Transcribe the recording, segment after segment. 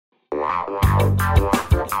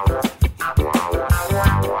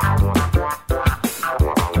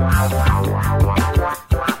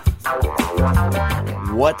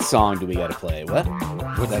What song do we got to play? What's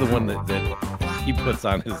the one that he puts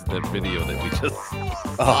on the video that we just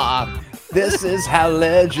saw? This is how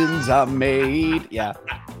legends are made. Yeah,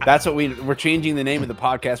 that's what we're changing the name of the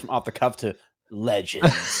podcast from Off the Cuff to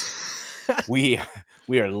Legends. we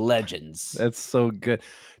are legends. That's so good,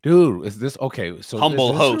 dude. Is this okay? So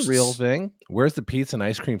Humble is this hosts. a real thing? Where's the pizza and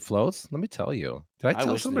ice cream floats? Let me tell you. Did I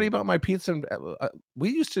tell somebody about my pizza? We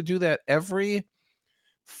used to do that every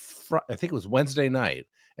I think it was Wednesday night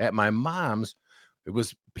at my mom's. It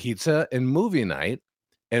was pizza and movie night,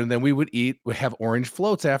 and then we would have orange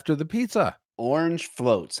floats after the pizza. Orange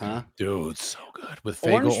floats, huh? Dude, so good with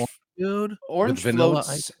Faygo, dude. Orange with vanilla floats.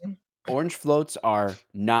 icing. Orange floats are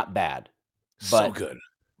not bad, so but good.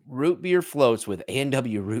 Root beer floats with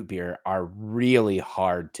A&W root beer are really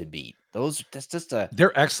hard to beat.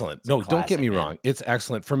 They're excellent. No, don't get me wrong. It's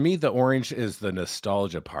excellent. For me, the orange is the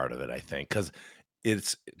nostalgia part of it, I think, because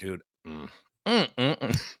it's, dude.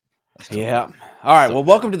 Yeah. All right. Well,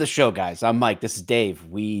 welcome to the show, guys. I'm Mike. This is Dave.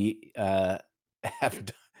 We have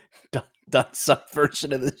done some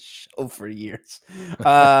version of the show for years.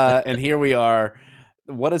 And here we are.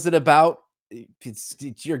 What is it about?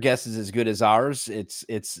 It's your guess is as good as ours. It's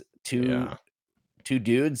two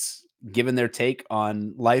dudes giving their take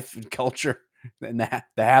on life and culture and the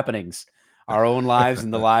happenings, our own lives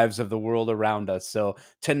and the lives of the world around us. So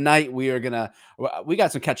tonight we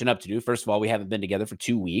got some catching up to do. First of all, we haven't been together for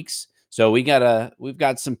 2 weeks, so we've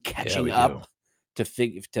got some catching up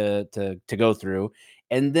to go through.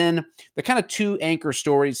 And then the kind of two anchor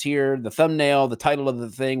stories here, the thumbnail, the title of the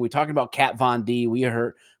thing. We talking about Kat Von D. I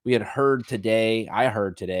heard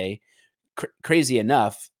today, crazy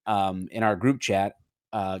enough, in our group chat,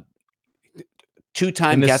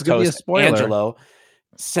 two-time guest host Angelo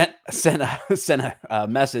sent a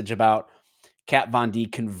message about Kat Von D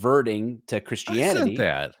converting to Christianity. I sent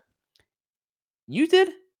that. You did?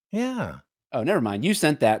 Yeah. Oh, never mind. You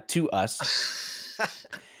sent that to us.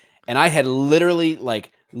 And I had literally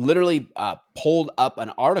pulled up an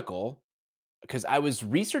article because I was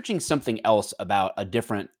researching something else about a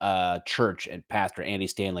different church and pastor, Andy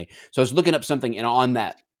Stanley. So I was looking up something, and on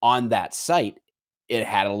that site, it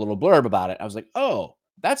had a little blurb about it. I was like, oh,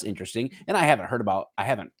 that's interesting. And I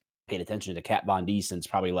haven't paid attention to Kat Von D since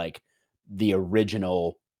probably like the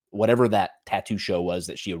original, whatever that tattoo show was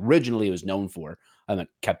that she originally was known for. I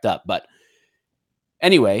haven't kept up. But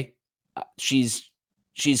anyway, she's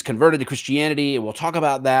converted to Christianity, and we'll talk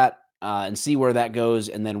about that and see where that goes.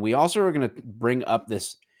 And then we also are going to bring up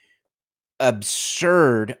this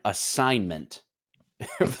absurd assignment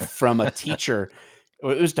from a teacher.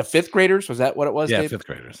 It was to fifth graders. Was that what it was? Yeah, Dave? fifth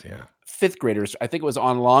graders. Yeah. Fifth graders. I think it was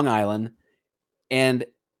on Long Island. And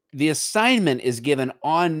the assignment is given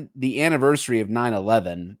on the anniversary of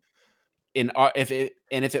 9/11. If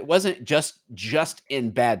it wasn't just in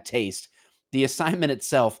bad taste, the assignment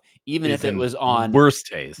itself, even if it was on worst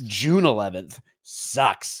taste, June 11th,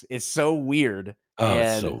 sucks. It's so weird. Oh,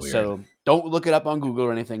 it's so weird. So don't look it up on Google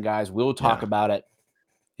or anything, guys. We'll talk about it.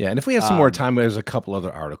 Yeah, and if we have some more time, there's a couple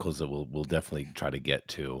other articles that we'll definitely try to get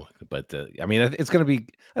to. But I mean, it'll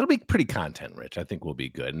be pretty content rich. I think we'll be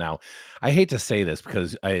good. Now, I hate to say this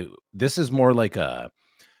because this is more like a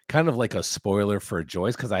kind of like a spoiler for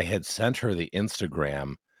Joyce, because I had sent her the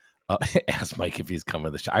Instagram. Ask Mike if he's coming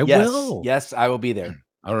to the show. I will. Yes, I will be there.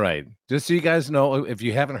 All right. Just so you guys know, if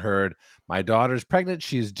you haven't heard, my daughter's pregnant.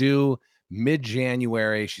 She's due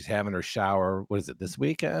mid-January. She's having her shower. What is it, this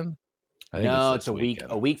weekend? I think no, it's a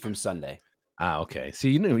week from Sunday. Okay.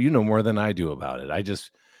 See, you know more than I do about it. I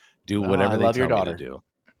just do whatever they tell me to do.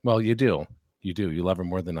 Well, you do. You love her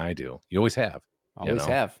more than I do. You always have. Always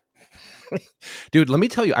have. Dude, let me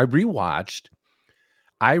tell you, I rewatched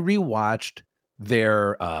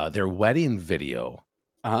their wedding video.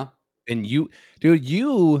 Uh-huh. And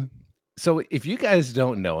so if you guys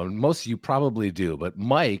don't know, and most of you probably do, but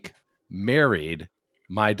Mike married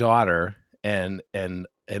my daughter and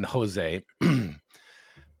Jose,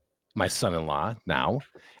 my son-in-law now,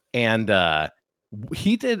 and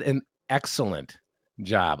he did an excellent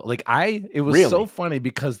job. Like it was so funny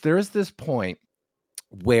because there's this point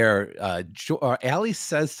where Allie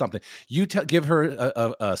says something. You give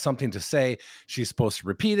her something to say. She's supposed to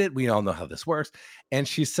repeat it. We all know how this works. And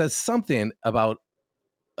she says something about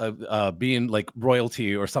being like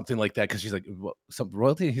royalty or something like that, because she's like, some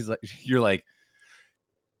royalty. He's like, you're like,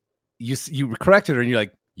 you corrected her, and you're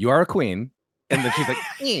like, you are a queen. And then she's like,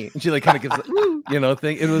 and she like kind of gives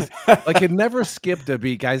thing. It was like it never skipped a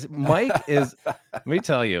beat, guys. Mike is, let me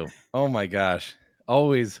tell you, oh my gosh.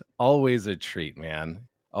 Always a treat, man.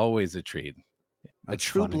 Always a treat. That's a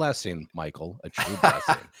true funny. blessing, Michael. A true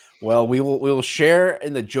blessing. Well, we will share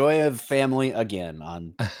in the joy of family again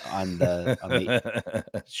on the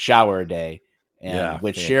shower day, and Yeah,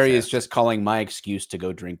 which Sherry is just fantastic. calling my excuse to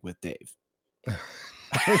go drink with Dave.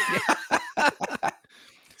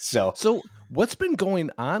 So what's been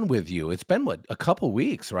going on with you? It's been what, a couple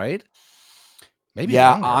weeks, right? Maybe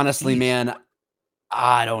yeah, longer. honestly, Jeez. man,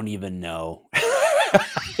 I don't even know.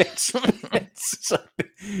 it's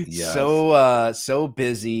Yes. so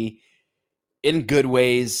busy in good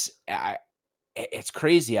ways. It's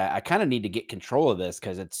crazy. I kind of need to get control of this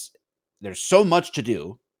because there's so much to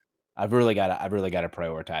do. I've really got to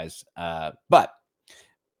prioritize. But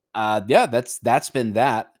yeah, that's been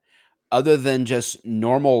that. Other than just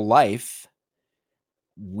normal life,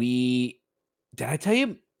 we did I tell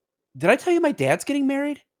you my dad's getting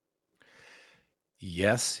married?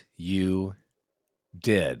 Yes, you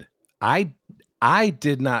did. I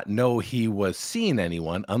did not know he was seeing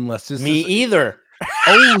anyone unless this Me is either.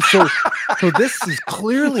 oh, so this is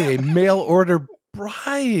clearly a mail order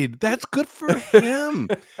bride. That's good for him.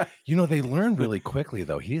 You know, they learn really quickly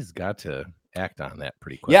though. He's got to act on that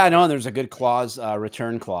pretty quickly. Yeah, I know. And there's a good clause,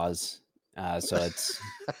 return clause. So it's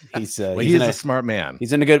he's well, he's he in is a a smart man.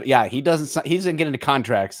 he's in a good he doesn't get into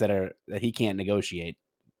contracts that he can't negotiate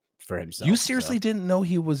for himself. You seriously didn't know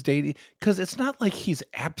he was dating? Because it's not like he's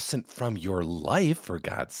absent from your life, for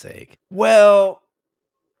God's sake. Well,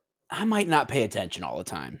 I might not pay attention all the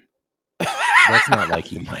time. That's not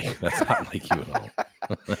like you, Mike. That's not like you at all.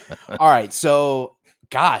 All right. So,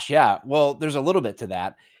 gosh, yeah. Well, there's a little bit to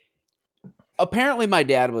that. Apparently, my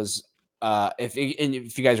dad was, if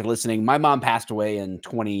you guys are listening, my mom passed away in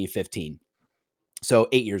 2015. So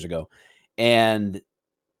 8 years ago. And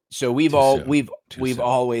so we've always,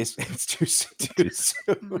 it's too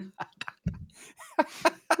soon.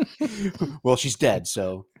 Well, she's dead.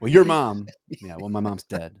 So, well, your mom. Yeah. Well, my mom's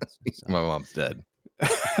dead. So. My mom's dead.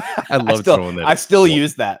 I love throwing that. I still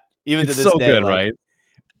use that even to this so day. Good, like,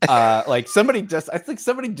 right? Like I think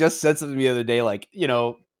somebody just said something the other day, like,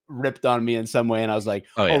 ripped on me in some way. And I was like,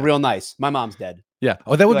 oh, real nice. My mom's dead. Yeah.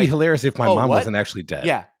 Oh, that would be hilarious if my mom wasn't actually dead.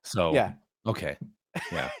 Yeah. So, yeah. Okay.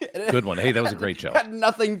 Yeah. Good one. Hey, that was a great joke. It had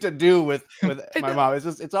nothing to do with my mom.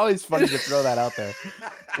 It's always funny to throw that out there.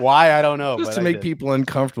 Why? I don't know. Just to make people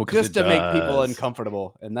uncomfortable. Just to make people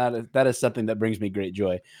uncomfortable. And that is something that brings me great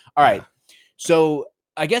joy. All right. So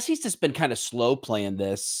I guess he's just been kind of slow playing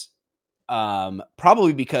this.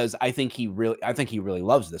 Probably because I think he really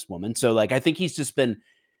loves this woman. So like, I think he's just been,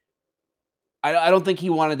 I don't think he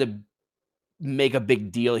wanted to make a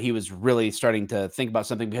big deal. He was really starting to think about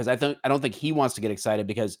something because I don't think he wants to get excited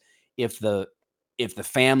because if the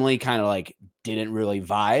family kind of like didn't really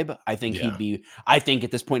vibe, I think I think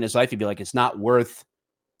at this point in his life, he'd be like, it's not worth,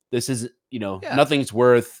 this is, nothing's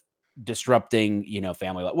worth disrupting,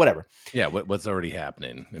 family life, whatever. Yeah. What's already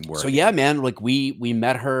happening and working. So yeah, man, like we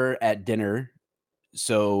met her at dinner.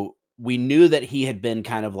 So we knew that he had been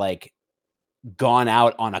kind of like gone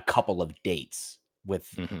out on a couple of dates with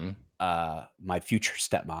my future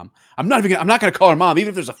stepmom. I'm not going to call her mom, even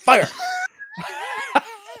if there's a fire.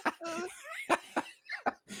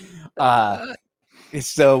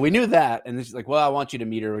 So we knew that. And she's like, well, I want you to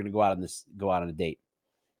meet her. We're going to go out on a date,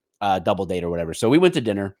 double date or whatever. So we went to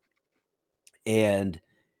dinner and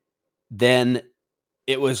then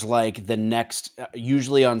it was like the next,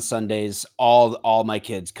 usually on Sundays, all my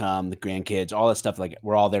kids come, the grandkids, all that stuff. Like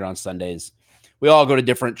we're all there on Sundays. We all go to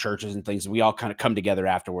different churches and things. We all kind of come together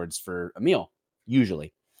afterwards for a meal,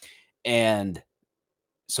 usually. And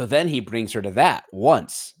so then he brings her to that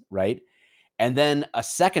once, right? And then a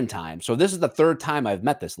second time. So this is the third time I've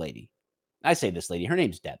met this lady. I say this lady. Her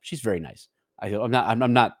name's Deb. She's very nice. I'm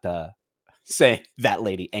not saying that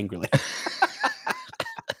lady angrily.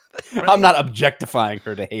 Right. I'm not objectifying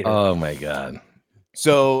her to hate her. Oh my God.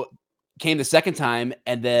 So came the second time,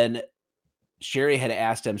 and then Sherry had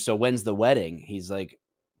asked him, so when's the wedding? He's like,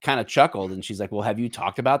 kind of chuckled, and she's like, well, have you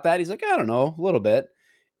talked about that? He's like, I don't know, a little bit.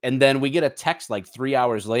 And then we get a text like 3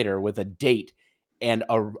 hours later with a date and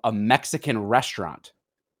a Mexican restaurant.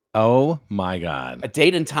 Oh my God. A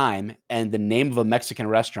date and time and the name of a Mexican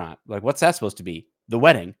restaurant. Like, what's that supposed to be? The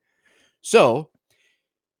wedding. So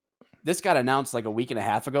this got announced like a week and a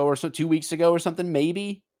half ago or so, 2 weeks ago or something,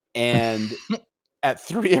 maybe. And at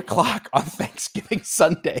 3:00 on Thanksgiving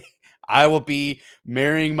Sunday, I will be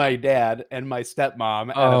marrying my dad and my stepmom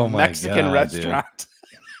at a Mexican restaurant.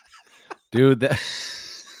 Dude,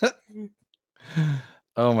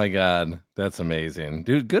 oh my God, that's amazing,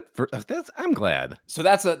 dude. Good for that's. I'm glad. So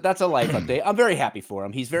that's a life update. I'm very happy for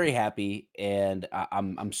him. He's very happy, and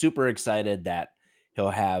I'm super excited that he'll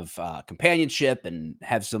have companionship and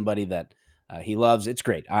have somebody that he loves. It's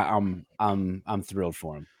great. I'm thrilled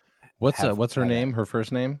for him. What's her Have that. name? Her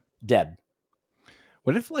first name? Deb.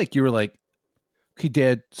 What if like you were like, okay,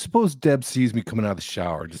 Dad, suppose Deb sees me coming out of the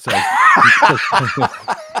shower, decides I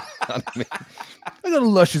got a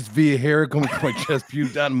luscious V hair coming from my chest,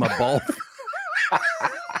 pubes down to my balls.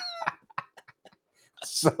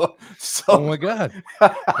 So Oh my God,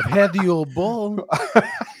 I've had the old bull.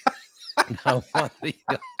 Now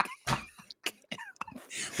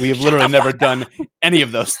we have literally never done any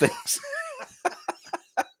of those things.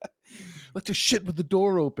 Like to shit with the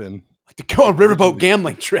door open. Like to go on riverboat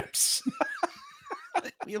gambling trips.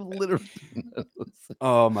 We have literally.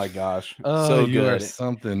 Oh my gosh! Oh, so you good. are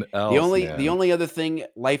something else. The only other thing,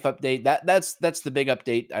 life update. That's the big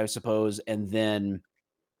update, I suppose. And then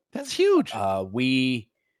that's huge. We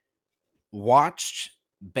watched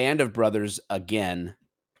Band of Brothers again.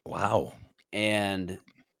 Wow. And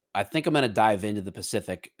I think I'm going to dive into the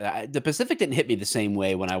Pacific. The Pacific didn't hit me the same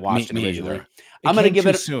way when I watched it originally. Either. I'm going to give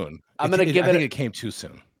it soon. I'm going to give it. I think it came too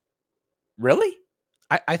soon. Really?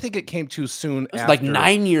 I think it came too soon. It was like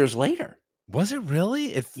 9 years later. Was it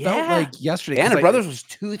really? It felt like yesterday. Band of Brothers was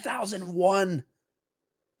 2001.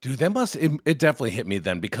 Dude, that must it definitely hit me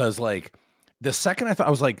then, because like the second I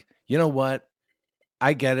was like, you know what?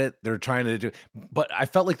 I get it. They're trying to do, but I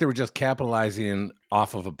felt like they were just capitalizing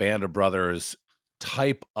off of a Band of Brothers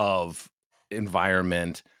type of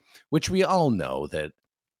environment, which we all know that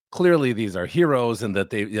clearly these are heroes and that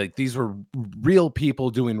they like these were real people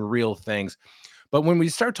doing real things. But when we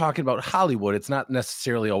start talking about Hollywood, it's not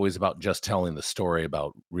necessarily always about just telling the story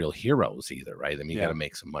about real heroes either, right? I mean, you got to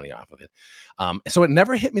make some money off of it. So it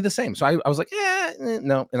never hit me the same. So I was like,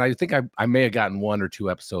 no. And I think I may have gotten 1 or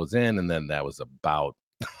 2 episodes in, and then that was about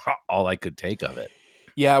all I could take of it.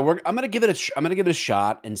 Yeah, I'm gonna give it a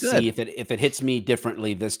shot and see if it hits me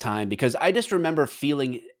differently this time, because I just remember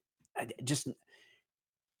feeling just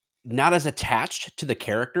not as attached to the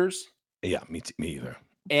characters. Yeah, me either.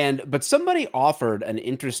 But somebody offered an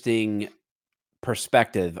interesting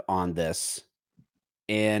perspective on this,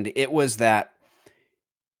 and it was that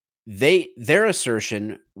their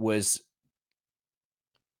assertion was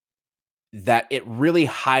that it really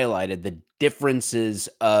highlighted the differences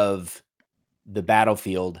of the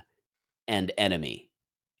battlefield and enemy.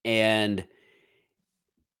 And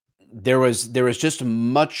there was just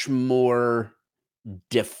much more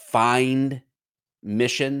defined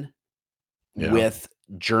mission with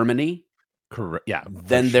Germany, correct? Yeah,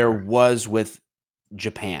 than there was with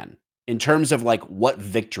Japan in terms of like what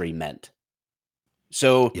victory meant.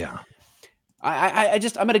 So yeah, I'm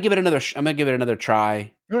gonna give it another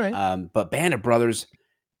try. All right. But Band of Brothers,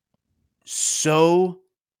 so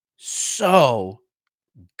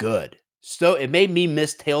good. So it made me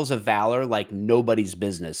miss Tales of Valor like nobody's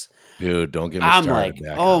business. Dude, don't get me I'm started.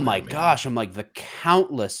 like, oh my gosh. I'm like, the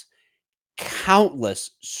countless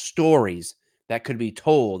stories that could be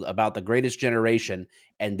told about the greatest generation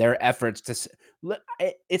and their efforts to,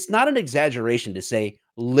 it's not an exaggeration to say,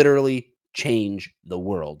 literally change the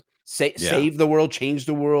world, save the world, change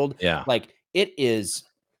the world. Yeah. Like it is,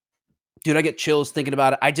 dude, I get chills thinking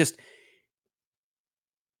about it.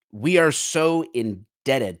 We are so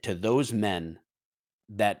indebted to those men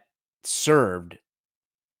that served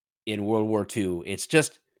in World War II. It's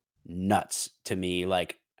just nuts to me.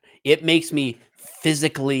 Like it makes me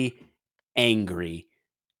physically angry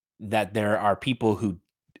that there are people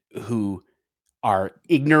who are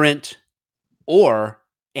ignorant or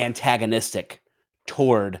antagonistic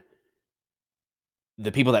toward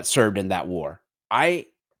the people that served in that war.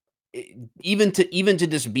 Even to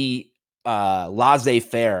just be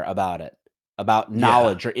laissez-faire about it, about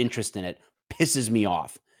knowledge or interest in it, pisses me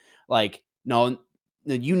off. Like, no,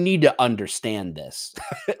 you need to understand this.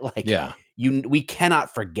 Like, we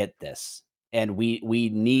cannot forget this, and we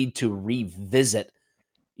need to revisit,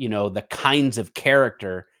 the kinds of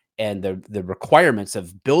character and the requirements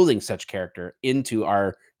of building such character into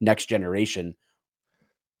our next generation.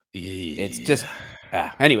 It's just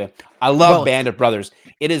anyway. I love Band of Brothers.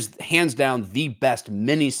 It is hands down the best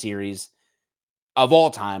miniseries of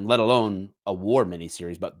all time, let alone a war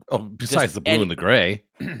miniseries. But besides the Blue and the Gray.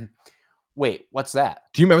 Wait, what's that?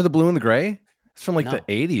 Do you remember the Blue and the Gray? It's from like the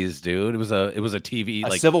 80s, dude. It was a TV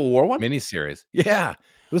like Civil War one miniseries. Yeah,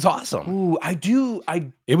 it was awesome. Ooh, I do.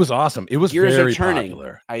 It was awesome. It was Gears very are turning.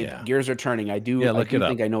 popular. Gears are turning. I do. Yeah, I do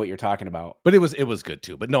think I know what you're talking about. But it was good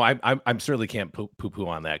too. But no, I'm certainly can't poo-poo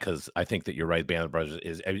on that, because I think that you're right. Band of Brothers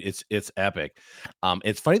it's epic.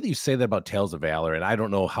 It's funny that you say that about Tales of Valor, and I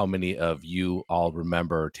don't know how many of you all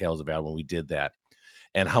remember Tales of Valor when we did that.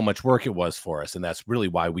 and how much work it was for us, and that's really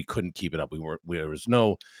why we couldn't keep it up. There was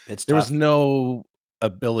no It's there was tough. no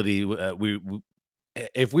ability.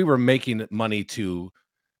 If we were making money to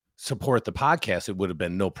support the podcast, it would have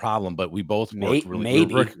been no problem. But we both worked really.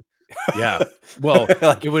 Maybe. Yeah. Well,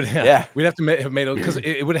 Like, it would yeah. we'd have to have made it because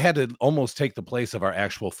it would have had to almost take the place of our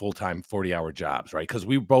actual full-time 40-hour jobs, right? Because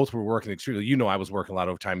we both were working extremely, I was working a lot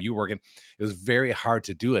of time, you working. It was very hard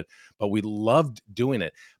to do it, but we loved doing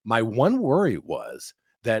it. My one worry was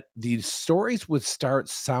that these stories would start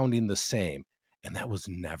sounding the same, and that was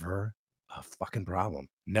never a fucking problem.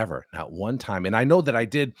 Never, not one time. And I know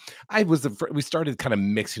that we started kind of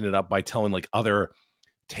mixing it up by telling like other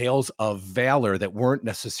tales of valor that weren't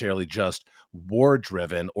necessarily just war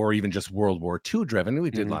driven or even just World War II driven. We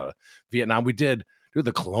did a lot of Vietnam. We did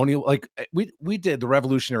the colonial, like we did the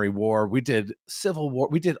Revolutionary War. We did Civil War.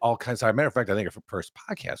 We did all kinds of. As a matter of fact, I think our first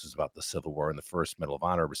podcast was about the Civil War and the first Medal of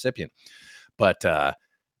Honor recipient. But I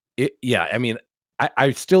mean,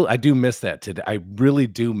 I do miss that today. I really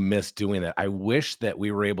do miss doing that. I wish that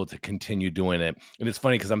we were able to continue doing it. And it's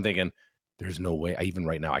funny because I'm thinking, there's no way. Even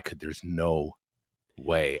right now, there's no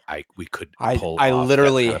way we could pull I off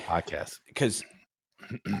literally, that kind of podcast, because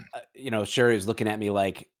Sherry was looking at me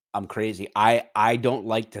like I'm crazy. I don't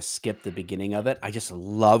like to skip the beginning of it. I just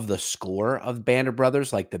love the score of Band of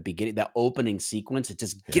Brothers, like the beginning, the opening sequence. It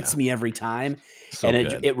just gets me every time, so and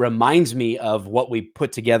good. it reminds me of what we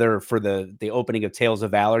put together for the opening of Tales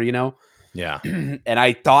of Valor. Yeah. And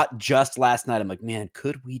I thought just last night, I'm like, man,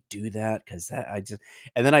 could we do that? Because and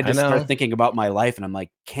then I just start thinking about my life, and I'm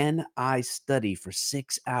like, can I study for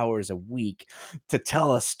 6 hours a week to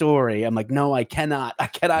tell a story? I'm like, no, I cannot. I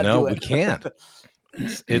cannot do it. We can't.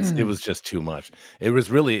 It was just too much. It was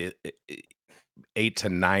really 8 to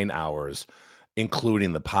 9 hours,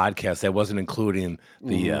 including the podcast. That wasn't including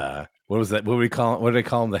the what was that? What do they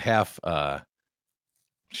call them? The half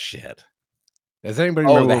shit. Does anybody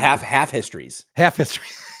remember? The half histories. Half history.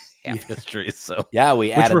 Half histories. So yeah,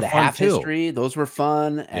 we added the half too. history. Those were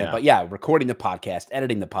fun. But yeah, recording the podcast,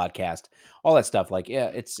 editing the podcast, all that stuff. Like, yeah,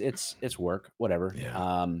 it's work, whatever.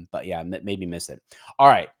 Yeah. But yeah, made me miss it. All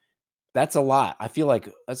right. That's a lot. I feel like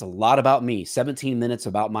that's a lot about me. 17 minutes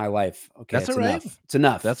about my life. Okay, that's all right. Enough. It's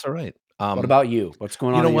enough. That's all right. What about you? What's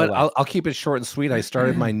going on? You know in what? Your life? I'll keep it short and sweet. I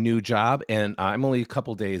started my new job, and I'm only a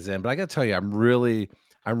couple days in, but I got to tell you, I'm really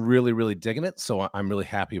digging it. So I'm really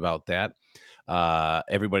happy about that.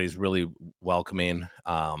 Everybody's really welcoming.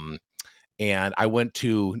 And I went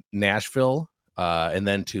to Nashville and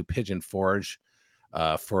then to Pigeon Forge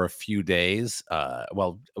for a few days.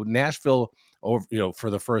 Nashville,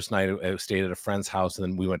 for the first night, I stayed at a friend's house, and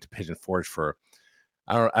then we went to Pigeon Forge for.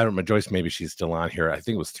 I don't know, Joyce, maybe she's still on here. I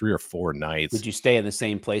think it was 3 or 4 nights. Did you stay in the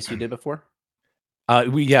same place you did before?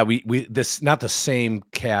 We this not the same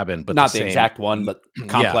cabin, but not the same exact one, but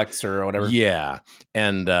complex or whatever. Yeah,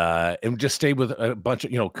 and just stayed with a bunch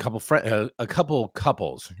of a couple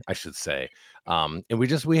couples, I should say. And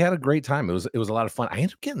we had a great time. It was a lot of fun. I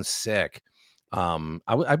ended up getting sick.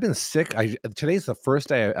 I've been sick. Today's the first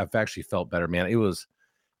day I've actually felt better, man. It was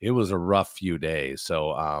a rough few days.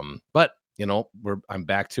 So but I'm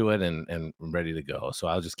back to it and ready to go. So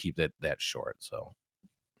I'll just keep that short. So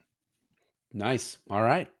nice. All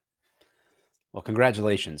right. Well,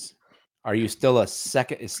 congratulations. Are you still a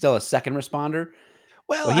second responder?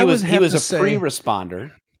 Well, he was a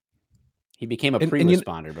pre-responder. He became a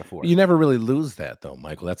pre-responder before. You never really lose that though,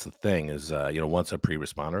 Michael. That's the thing is, once a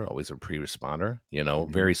pre-responder, always a pre-responder,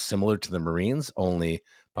 very similar to the Marines, only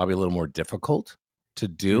probably a little more difficult to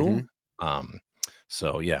do.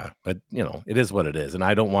 So yeah, but it is what it is. And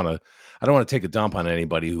I don't want to take a dump on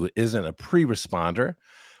anybody who isn't a pre-responder.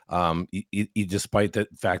 Despite the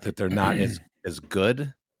fact that they're not as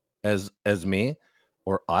good as me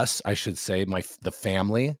or us, I should say, the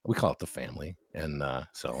family. We call it the family. And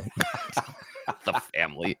so the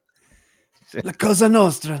family. La Cosa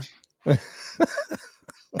Nostra. All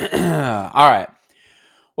right.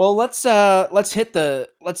 Well, let's hit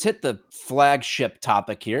the flagship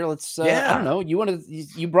topic here. Let's I don't know.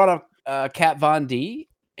 You brought up Kat Von D,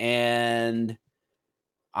 and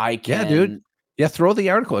I can. Yeah, dude. Yeah, throw the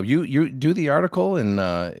article. You do the article, and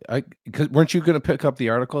weren't you going to pick up the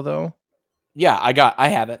article though? Yeah, I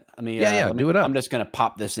have it. I mean, do it up. I'm just going to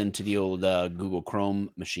pop this into the old Google Chrome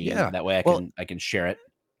machine. Yeah. That way I can share it.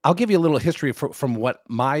 I'll give you a little history from what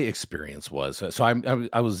my experience was. So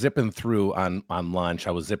I was zipping through on lunch.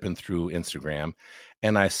 I was zipping through Instagram,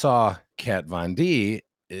 and I saw Kat Von D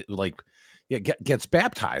gets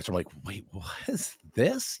baptized. I'm like, wait, what is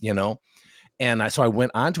this? And so I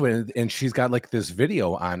went onto it, and she's got like this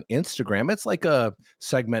video on Instagram. It's like a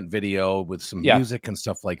segment video with some Yeah. music and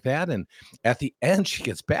stuff like that. And at the end, she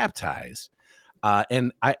gets baptized.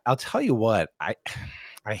 And I'll tell you what, I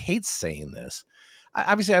hate saying this.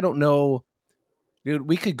 Obviously, I don't know. Dude,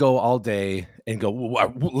 we could go all day and go,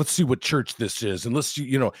 well, let's see what church this is. And let's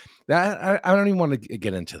see, that I don't even want to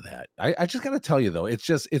get into that. I just got to tell you, though,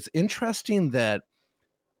 it's interesting that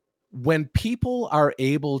when people are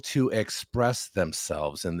able to express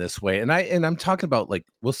themselves in this way, and I'm talking about, like,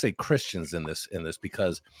 we'll say Christians in this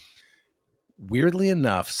because weirdly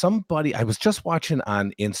enough, somebody, I was just watching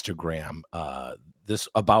on Instagram this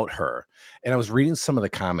about her, and I was reading some of the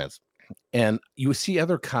comments, and you see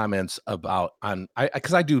other comments about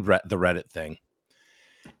because I do the Reddit thing,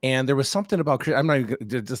 and there was something about I'm not even,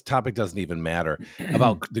 this topic doesn't even matter,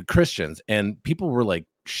 about the Christians, and people were like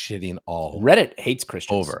shitting all Reddit hates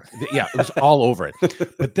Christians. over. Yeah, it was all over it.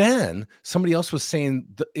 But then somebody else was saying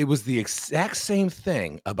it was the exact same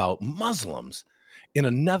thing about Muslims in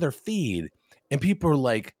another feed, and people were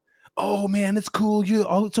like, "Oh man, it's cool.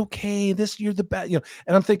 It's okay. You're the best." And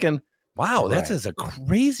I'm thinking, wow, that's a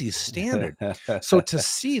crazy standard. So to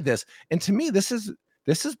see this, and to me, this is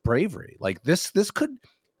bravery. Like this could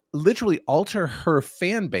literally alter her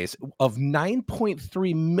fan base of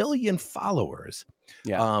 9.3 million followers.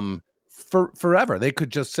 Yeah. For forever. They could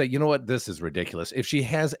just say, you know what, this is ridiculous. If she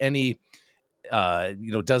has any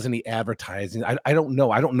does any advertising, I don't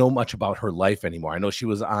know. I don't know much about her life anymore. I know she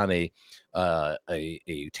was on a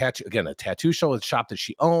tattoo show, a shop that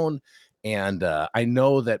she owned. And I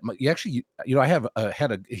know that I have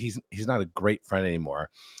he's not a great friend anymore,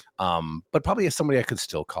 but probably is somebody I could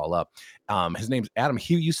still call up. His name's Adam.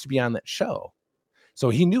 He used to be on that show, so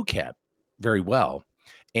he knew Kat very well.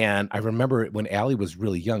 And I remember when Allie was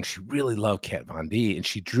really young, she really loved Kat Von D, and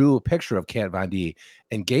she drew a picture of Kat Von D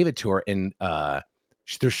and gave it to her. And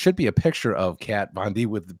there should be a picture of Kat Von D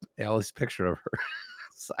with Allie's picture of her.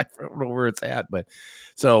 So I don't know where it's at, but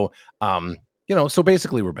so so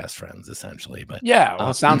basically we're best friends essentially. But yeah,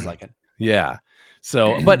 well, it sounds like it. Yeah.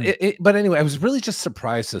 So, but anyway, I was really just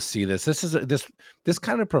surprised to see this. This is this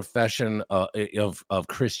kind of profession of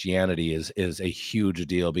Christianity is a huge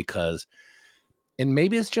deal because, and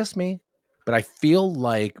maybe it's just me, but I feel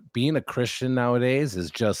like being a Christian nowadays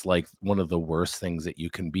is just like one of the worst things that you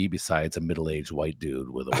can be besides a middle-aged white dude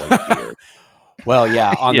with a white beard. Well,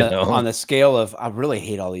 yeah, on the scale of, I really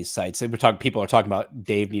hate all these sites. People are talking about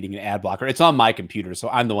Dave needing an ad blocker. It's on my computer, so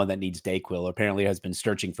I'm the one that needs Dayquil. Apparently, has been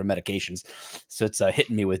searching for medications, so it's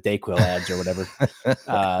hitting me with Dayquil ads or whatever.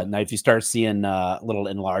 Now, if you start seeing little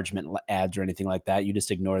enlargement ads or anything like that, you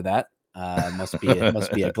just ignore that. Must be a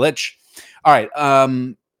glitch. All right.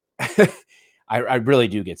 I really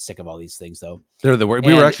do get sick of all these things, though. They're the word.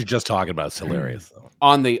 We were actually just talking about. It's hilarious. Though.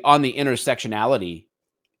 On the intersectionality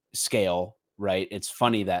scale. Right. It's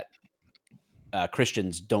funny that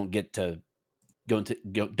Christians don't get to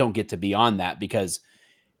be on that because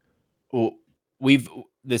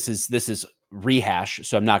this is rehash.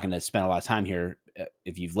 So I'm not going to spend a lot of time here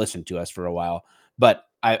if you've listened to us for a while, but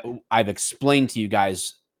I've explained to you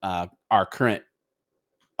guys our current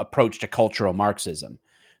approach to cultural Marxism.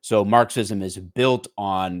 So Marxism is built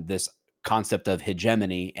on this concept of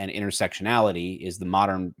hegemony, and intersectionality is the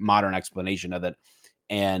modern explanation of it.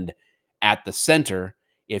 And at the center,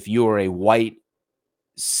 if you are a white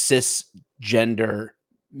cisgender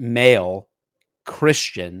male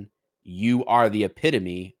Christian, you are the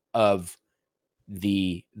epitome of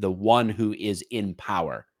the one who is in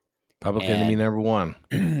power. Public enemy number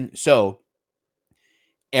one. So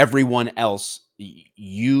everyone else,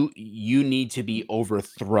 you need to be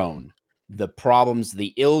overthrown. The problems,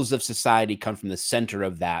 the ills of society come from the center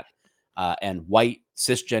of that. And white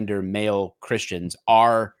cisgender male Christians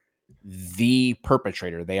are the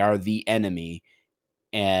perpetrator. They are the enemy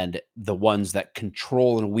and the ones that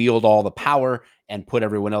control and wield all the power and put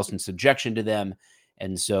everyone else in subjection to them.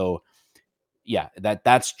 And so, yeah, that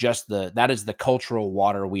is the cultural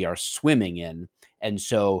water we are swimming in. And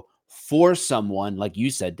so for someone, like you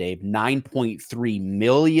said, Dave, 9.3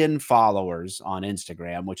 million followers on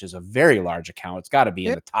Instagram, which is a very large account. It's got to be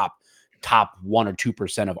in the top 1 or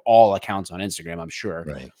 2% of all accounts on Instagram, I'm sure.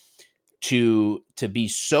 Right. To be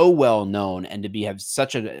so well known and to have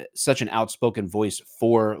such an outspoken voice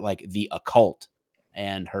for like the occult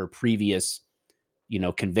and her previous,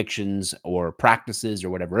 convictions or practices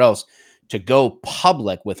or whatever else, to go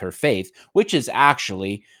public with her faith, which is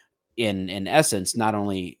actually in essence, not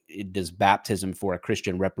only does baptism for a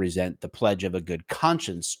Christian represent the pledge of a good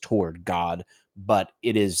conscience toward God, but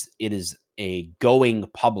it is a going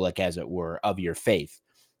public, as it were, of your faith.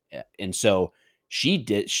 And so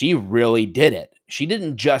She really did it. She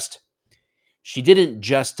didn't just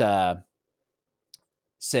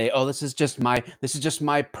say, "Oh, this is just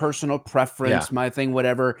my personal Yeah. preference, my thing,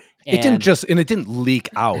 whatever." It didn't And just and it didn't leak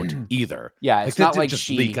out either. yeah, Like, it's that not didn't like just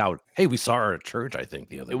leak out, "Hey, we saw her at church, I think,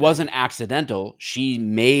 the other it day." wasn't accidental. She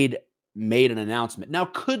made an announcement. Now,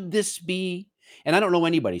 could this be, and I don't know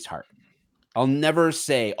anybody's heart. I'll never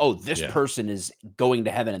say, "Oh, this Yeah. person is going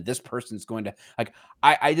to heaven and this person's going to," like,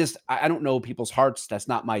 I don't know people's hearts. That's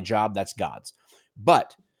not my job. That's God's.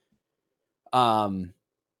 But um,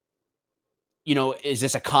 is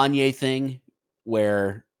this a Kanye thing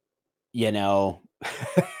where, you know,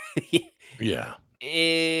 Yeah.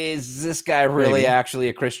 is this guy really Maybe. actually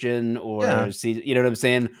a Christian, or Yeah. is he, you know what I'm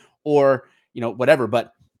saying? Or, whatever.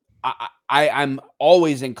 But I'm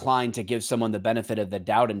always inclined to give someone the benefit of the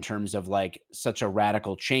doubt in terms of like such a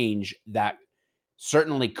radical change that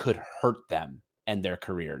certainly could hurt them and their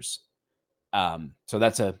careers. So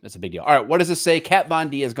that's a big deal. All right, what does this say? Kat Von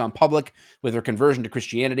D has gone public with her conversion to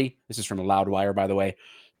Christianity. This is from a Loudwire, by the way,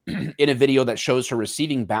 in a video that shows her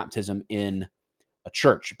receiving baptism in a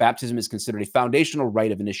church. Baptism is considered a foundational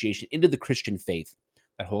rite of initiation into the Christian faith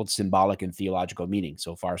that holds symbolic and theological meaning.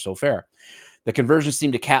 So far, so fair. The conversion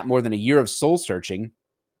seemed to Kat more than a year of soul searching.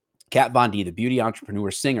 Kat Von D, the beauty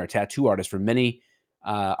entrepreneur, singer, tattoo artist for many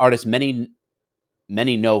artists,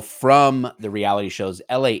 many know from the reality shows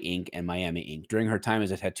LA Inc. and Miami Inc. During her time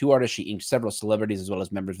as a tattoo artist, she inked several celebrities as well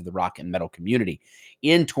as members of the rock and metal community.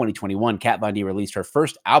 In 2021, Kat Von D released her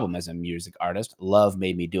first album as a music artist, Love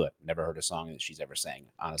Made Me Do It. Never heard a song that she's ever sang,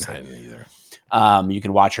 honestly. I didn't either. You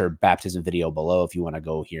can watch her baptism video below if you want to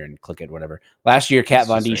go here and click it, whatever. Last year, Kat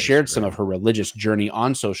Von D shared some of her religious journey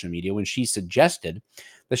on social media when she suggested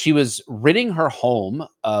that she was ridding her home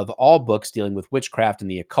of all books dealing with witchcraft and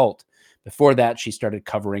the occult. Before that, she started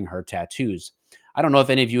covering her tattoos. I don't know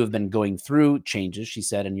if any of you have been going through changes, she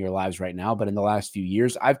said, in your lives right now, but in the last few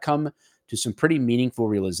years, I've come to some pretty meaningful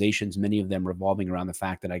realizations, many of them revolving around the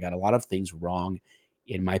fact that I got a lot of things wrong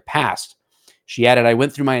in my past. She added, I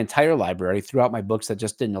went through my entire library, threw out my books that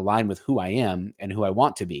just didn't align with who I am and who I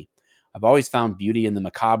want to be. I've always found beauty in the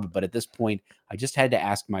macabre, but at this point, I just had to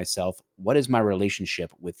ask myself, what is my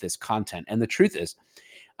relationship with this content? And the truth is,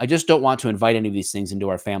 I just don't want to invite any of these things into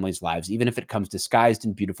our family's lives, even if it comes disguised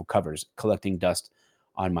in beautiful covers, collecting dust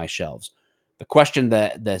on my shelves. The question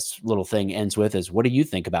that this little thing ends with is, what do you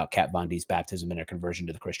think about Kat Von D's baptism and her conversion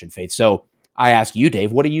to the Christian faith? So I ask you,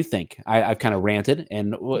 Dave, what do you think? I've kind of ranted,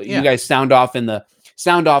 and you guys sound off in the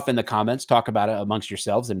comments, talk about it amongst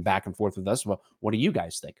yourselves and back and forth with us. Well, what do you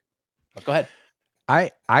guys think? But go ahead.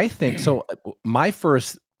 I think so.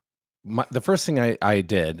 The first thing I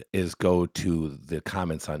did is go to the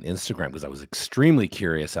comments on Instagram because I was extremely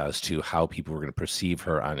curious as to how people were going to perceive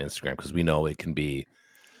her on Instagram, because we know it can be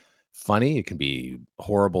funny, it can be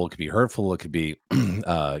horrible, it could be hurtful, it could be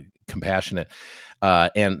compassionate.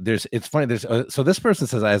 And it's funny. So this person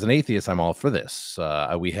says, as an atheist, I'm all for this.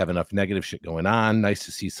 We have enough negative shit going on. Nice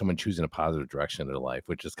to see someone choosing a positive direction in their life,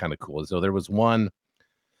 which is kind of cool. So there was one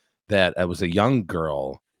that was a young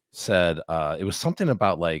girl said, it was something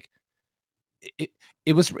about like,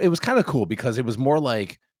 it was kind of cool because it was more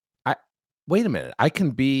like, I wait a minute, I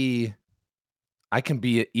can be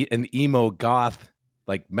an emo goth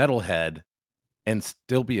like metalhead and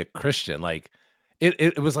still be a Christian. Like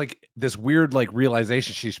it was like this weird like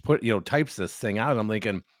realization. She's types this thing out, and I'm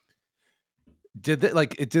thinking,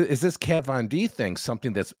 is this Kat Von D thing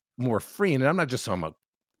something that's more free? And I'm not just talking about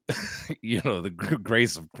the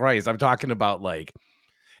grace of Christ. I'm talking about like,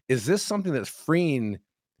 is this something that's freeing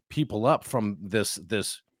people up from this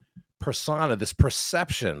persona, this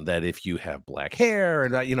perception that if you have black hair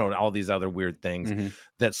and all these other weird things,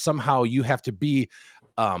 that somehow you have to be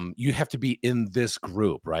in this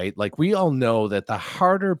group, right? Like, we all know that the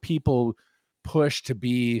harder people push to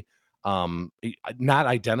be not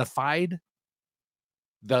identified,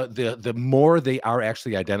 the more they are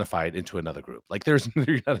actually identified into another group. Like, you're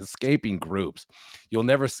not escaping groups. You'll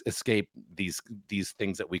never escape these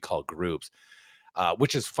things that we call groups,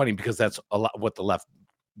 which is funny because that's a lot what the left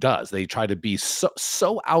does. They try to be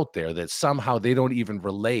so out there that somehow they don't even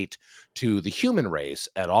relate to the human race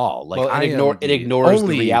at all. Like, Well, it ignores the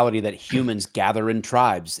reality that humans gather in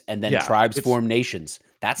tribes, and then tribes form nations.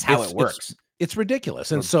 That's how it works. It's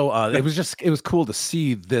ridiculous. And so it was cool to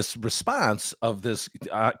see this response of this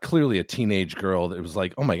clearly a teenage girl that was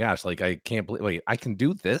like, oh my gosh, like, I can't believe, I can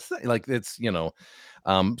do this. Like, it's so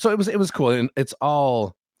it was cool. And it's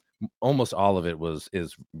all almost all of it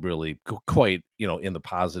is really quite, in the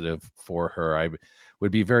positive for her.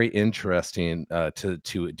 Would be very interesting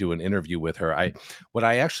to do an interview with her. What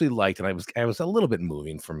I actually liked, and I was a little bit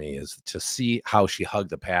moving for me, is to see how she hugged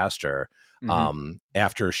the pastor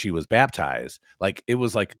after she was baptized. Like, it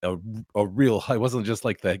was like a real hug. It wasn't just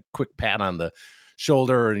like the quick pat on the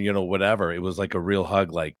shoulder and whatever. It was like a real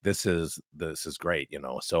hug, like, this is great.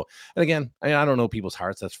 So, and again, I don't know people's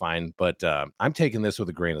hearts, that's fine, but I'm taking this with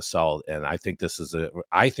a grain of salt, and I think this is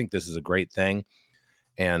a great thing.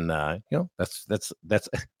 And that's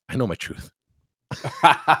I know my truth.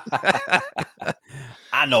 I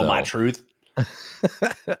know my truth.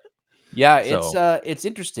 Yeah, it's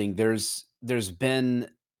interesting. There's been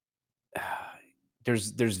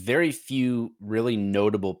there's very few really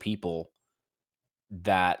notable people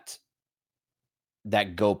that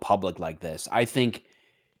go public like this. I think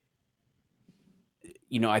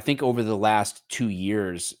over the last 2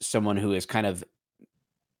 years, someone who has kind of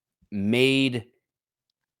made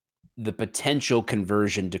the potential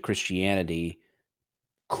conversion to Christianity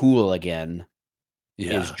cool again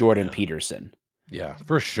is Yeah, Jordan Peterson. yeah,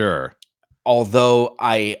 for sure. Although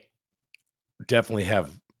I Definitely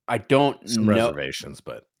have don't some know reservations,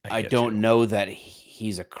 but I I get don't you. know that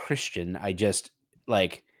he's a Christian. I just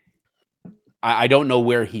like I don't know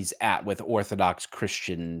where he's at with Orthodox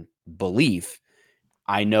Christian belief.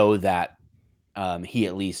 I know that he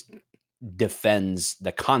at least defends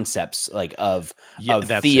the concepts like of Yeah,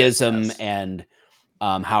 that's it. theism Yes. and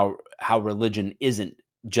how religion isn't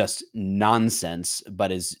just nonsense,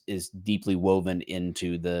 but is deeply woven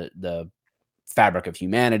into the fabric of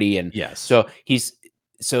humanity. And Yes. so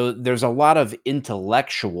there's a lot of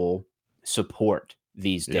intellectual support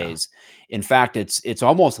these Yeah. days. In fact, it's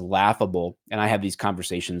almost laughable, and I have these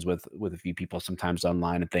conversations with a few people sometimes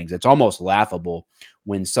online and things. It's almost laughable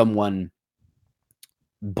when someone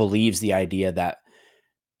believes the idea that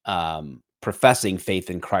professing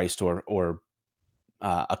faith in Christ or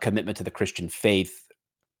a commitment to the Christian faith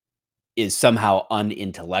is somehow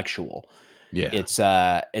unintellectual. Yeah. It's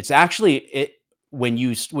actually when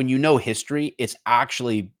you know history, it's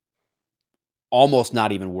actually almost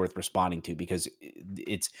not even worth responding to because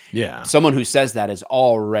it's Yeah. someone who says that is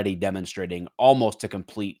already demonstrating almost a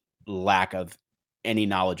complete lack of any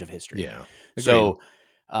knowledge of history. Yeah. Agreed. So,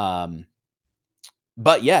 um,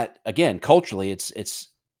 but yet again, culturally, it's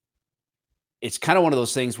kind of one of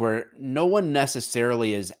those things where no one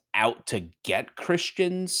necessarily is out to get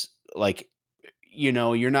Christians. Like,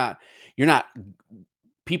 you're not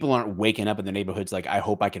people aren't waking up in the neighborhoods like, I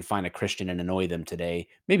hope I can find a Christian and annoy them today.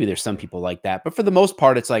 Maybe there's some people like that, but for the most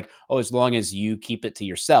part, it's like, oh, as long as you keep it to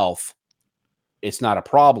yourself, it's not a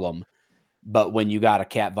problem. But when you got a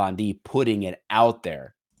Kat Von D putting it out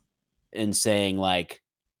there and saying like,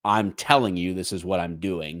 I'm telling you, this is what I'm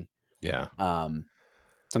doing. Yeah. Um, Well,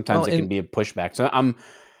 sometimes it can and be a pushback. So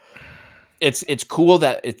it's cool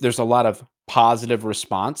that there's a lot of positive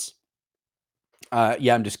response.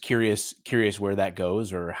 Yeah, I'm just curious where that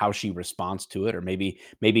goes or how she responds to it, or maybe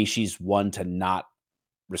she's one to not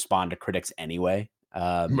respond to critics anyway.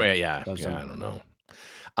 right, yeah, So yeah, some I don't know.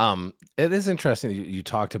 It is interesting you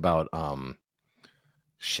talked about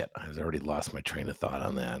shit, I've already lost my train of thought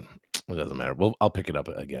on that. It doesn't matter. Well, I'll pick it up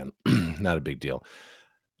again. Not a big deal.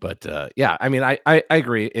 But yeah, I mean, I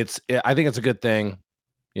agree. I think it's a good thing.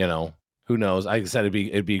 You know, who knows? Like I said,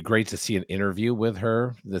 it'd be great to see an interview with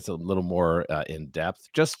her that's a little more in depth.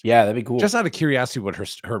 Yeah, that'd be cool. Just out of curiosity, what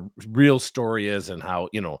her real story is and how.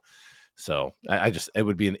 So I just it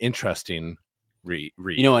would be an interesting read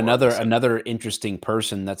or listen. Another interesting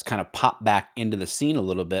person that's kind of popped back into the scene a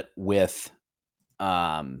little bit with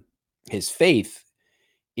um his faith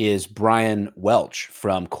is Brian Welch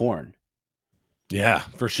from Korn. Yeah,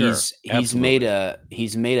 for sure, absolutely.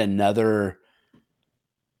 He's made another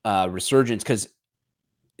resurgence because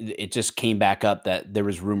it just came back up that there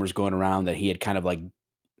was rumors going around that he had kind of like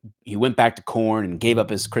he went back to Korn and gave up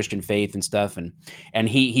his Christian faith and stuff. And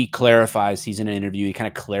he clarifies, he's in an interview, he kind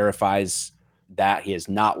of clarifies that he has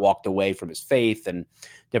not walked away from his faith and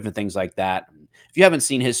different things like that. If you haven't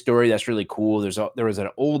seen his story, that's really cool. There was an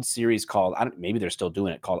old series called, I don't, maybe they're still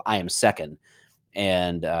doing it, called I Am Second.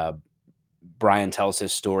 And Brian tells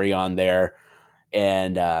his story on there.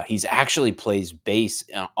 And he's actually plays bass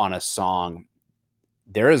on a song.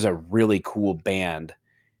 There is a really cool band.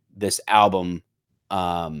 This album,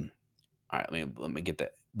 all right, let me get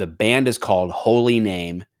that. The band is called Holy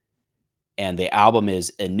Name, and the album is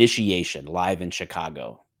Initiation, live in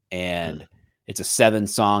Chicago. Hmm. And it's a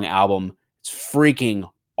 7-song album. It's freaking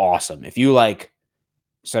awesome. If you like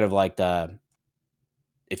sort of like the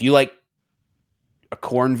if you like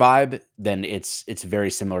Korn vibe, then it's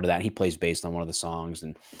very similar to that. He plays based on one of the songs,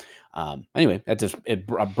 and anyway, it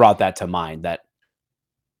brought that to mind, that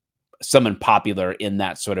someone popular in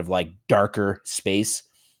that sort of like darker space,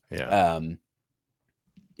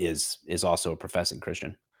 is also a professing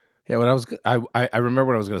Christian. Yeah, I remember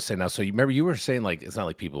what I was going to say now. So you remember you were saying like it's not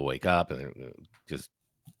like people wake up and just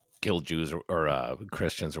kill Jews or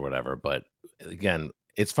Christians or whatever. But again,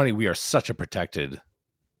 it's funny, we are such a protected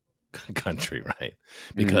country, right?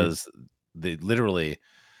 Because they literally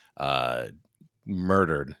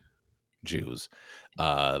murdered Jews.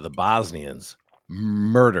 The Bosnians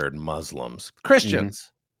murdered Muslims.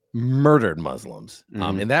 Christians murdered Muslims.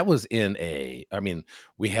 And that was in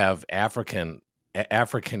we have African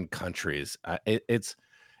countries.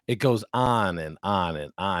 It goes on and on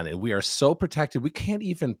and on, and we are so protected. We can't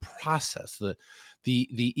even process the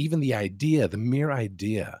mere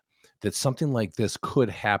idea that something like this could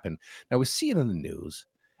happen. Now we see it in the news,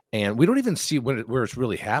 and we don't even see where it's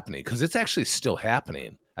really happening, because it's actually still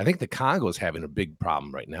happening. I think the Congo is having a big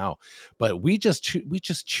problem right now, but we just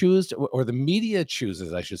choose, or the media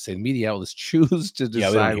chooses, I should say, media outlets choose to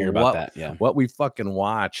decide we don't hear about that. Yeah, what we fucking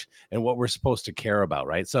watch and what we're supposed to care about,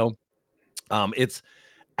 right? So,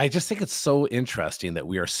 I just think it's so interesting that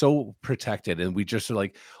we are so protected, and we just are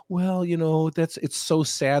like, well, it's so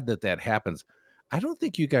sad that happens. I don't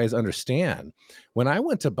think you guys understand. When I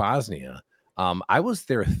went to Bosnia, I was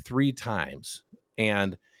there 3 times,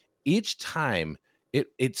 and each time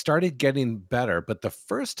it started getting better. But the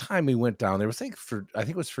first time we went down there was, I think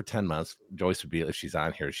it was for 10 months. Joyce would be, if she's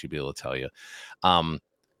on here, she'd be able to tell you.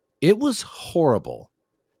 It was horrible.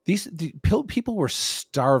 The people were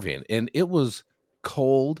starving, and it was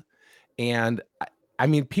cold, and I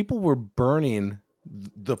mean, people were burning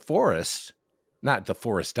the forest, not the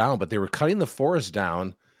forest down, but they were cutting the forest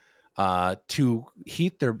down to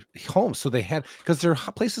heat their homes. So they had, because their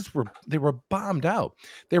places were bombed out.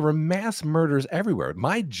 There were mass murders everywhere.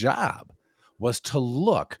 My job was to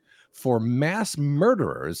look for mass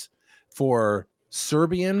murderers, for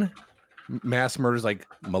Serbian mass murders like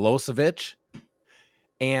Milosevic,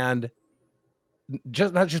 and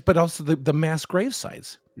but also the mass grave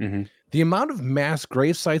sites. The amount of mass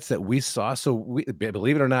grave sites that we saw. So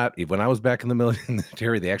believe it or not, when I was back in the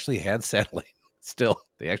military, they actually had satellite. Still,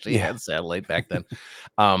 they actually had satellite back then.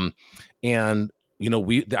 And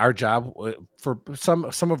our job for some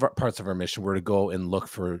of our parts of our mission were to go and look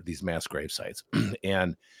for these mass grave sites,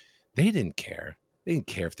 and they didn't care. They didn't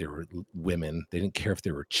care if they were women. They didn't care if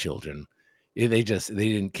they were children. They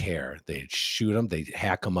didn't care. They'd shoot them. They'd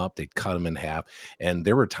hack them up. They'd cut them in half. And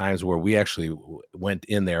there were times where we actually went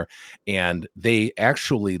in there, and they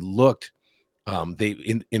actually looked.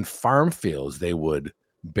 In farm fields, they would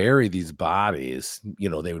bury these bodies. They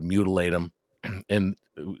would mutilate them, and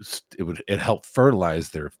it helped fertilize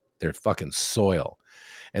their fucking soil.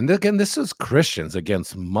 And again, this is Christians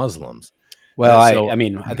against Muslims. Well, I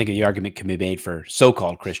mean, I think the argument can be made for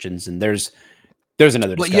so-called Christians, and there's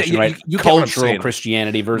another discussion, right? You Cultural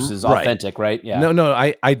Christianity versus authentic, right? Yeah. No,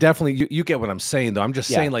 I definitely, you get what I'm saying, though. I'm just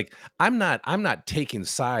saying, like, I'm not taking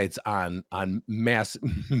sides on mass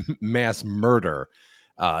murder,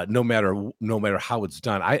 no matter how it's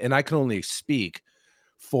done. I can only speak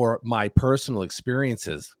for my personal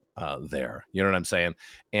experiences there. You know what I'm saying?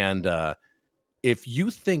 And if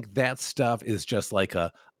you think that stuff is just like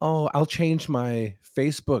I'll change my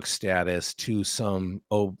Facebook status to some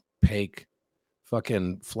opaque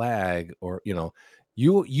fucking flag, or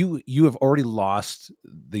you have already lost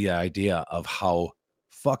the idea of how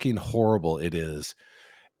fucking horrible it is.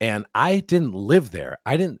 And I didn't live there.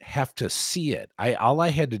 I didn't have to see it. All I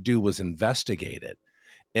had to do was investigate it,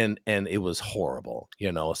 and it was horrible.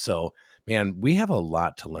 So man, we have a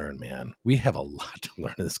lot to learn, man. We have a lot to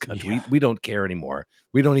learn in this country. We don't care anymore.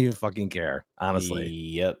 We don't even fucking care, honestly.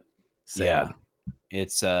 Yep. Sad. Yeah.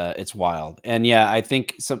 It's wild. And I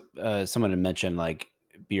think someone had mentioned, like,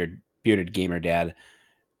 bearded gamer dad,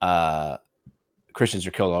 Christians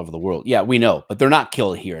are killed all over the world. Yeah, we know, but they're not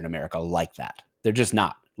killed here in America like that. They're just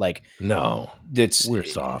not. Like, no, we're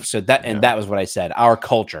soft. So that was what I said.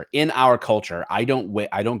 In our culture, I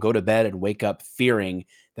don't go to bed and wake up fearing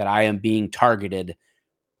that I am being targeted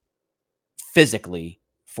physically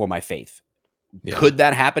for my faith. Yeah. Could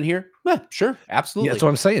that happen here? Sure, absolutely. Yeah, that's what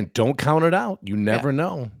I'm saying. Don't count it out. You never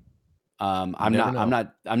know. I'm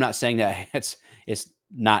not saying that it's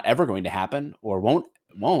not ever going to happen or won't.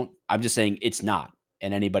 I'm just saying it's not.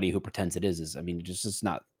 And anybody who pretends it is I mean, it's just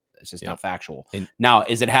not. It's just not factual. Now,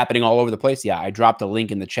 is it happening all over the place? Yeah, I dropped a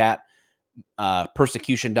link in the chat.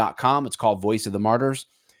 Persecution.com. It's called Voice of the Martyrs.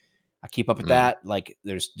 I keep up with that. Like,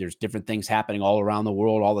 there's different things happening all around the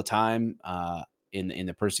world all the time. in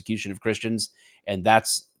the persecution of Christians. And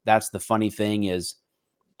that's the funny thing is,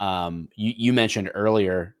 you mentioned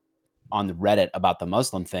earlier on the Reddit about the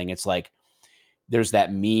Muslim thing. It's like there's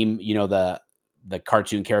that meme, the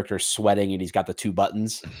cartoon character sweating and he's got the two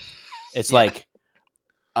buttons. It's like,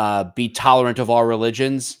 be tolerant of all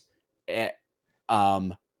religions,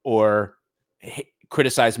 or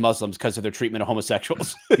criticize Muslims because of their treatment of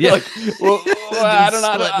homosexuals. Yeah. Like, well, I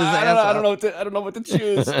don't know what to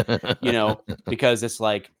choose, because it's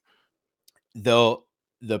like the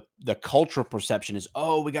cultural perception is,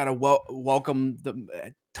 oh, we got to welcome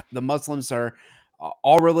the Muslims are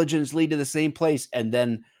all religions lead to the same place. And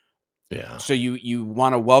then, so you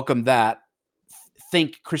want to welcome that,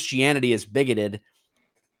 think Christianity is bigoted,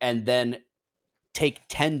 and then take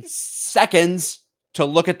 10 seconds to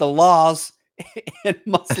look at the laws in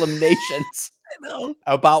Muslim nations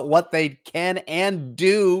about what they can and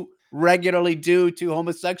do regularly do to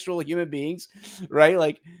homosexual human beings, right?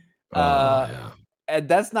 Like, and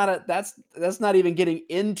that's not even getting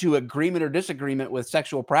into agreement or disagreement with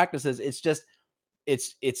sexual practices. It's just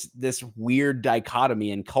it's this weird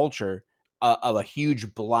dichotomy in culture, of a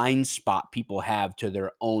huge blind spot people have to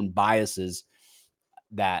their own biases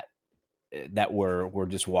that we're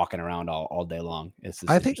just walking around all day long.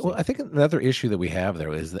 I think another issue that we have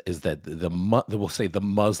there is that we'll say the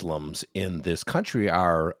Muslims in this country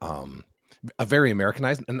are very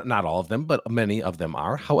Americanized, and not all of them, but many of them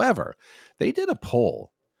are. However, they did a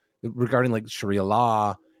poll regarding like Sharia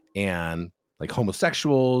law and like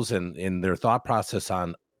homosexuals and in their thought process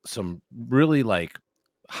on some really like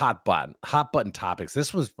hot button topics.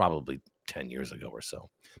 This was probably 10 years ago or so.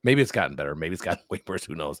 Maybe it's gotten better. Maybe it's gotten way worse.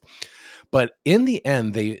 Who knows? But in the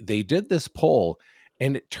end, they did this poll,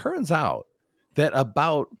 and it turns out that I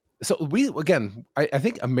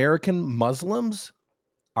think American Muslims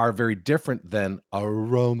are very different than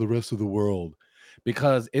around the rest of the world,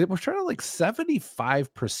 because it was trying to like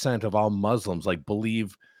 75% of all Muslims like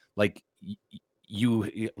believe like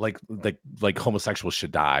like homosexuals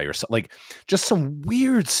should die or something, like just some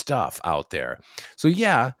weird stuff out there. So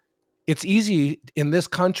yeah, it's easy in this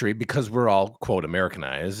country because we're all quote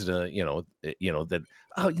Americanized, that,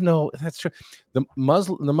 that's true. The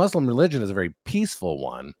Muslim religion is a very peaceful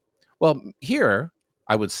one. Well, here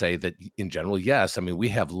I would say that in general, yes. I mean, we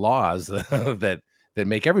have laws that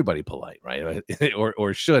make everybody polite, right?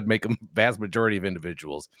 or should make a vast majority of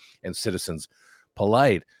individuals and citizens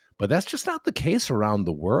polite. But that's just not the case around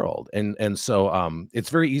the world, and so it's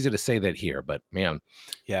very easy to say that here. But man,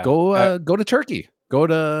 go to Turkey. Go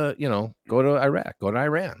to Iraq, go to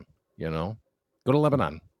Iran, go to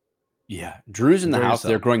Lebanon. Yeah. Drew's in the house.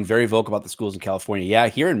 They're growing very vocal about the schools in California. Yeah.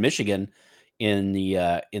 Here in Michigan, in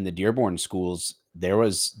the Dearborn schools, there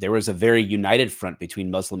was a very united front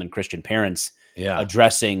between Muslim and Christian parents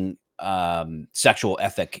addressing sexual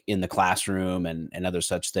ethic in the classroom and other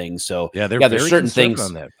such things. So there's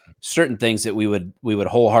certain things that we would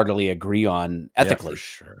wholeheartedly agree on ethically, for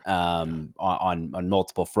sure. On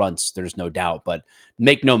multiple fronts. There's no doubt, but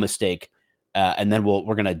make no mistake. And then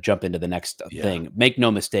we're going to jump into the next thing. Make no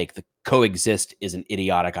mistake. The coexist is an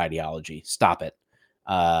idiotic ideology. Stop it.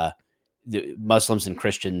 The Muslims and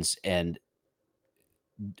Christians and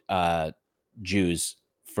Jews,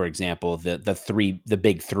 for example, the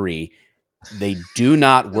big three, they do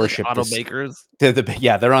not worship automakers.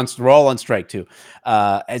 We're all on strike too.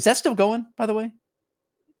 Is that still going, by the way?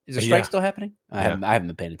 Is the strike still happening? I haven't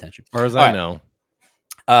been paying attention. As far as I know.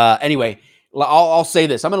 Anyway, I'll say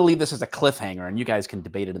this. I'm going to leave this as a cliffhanger, and you guys can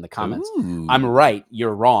debate it in the comments. Ooh. I'm right.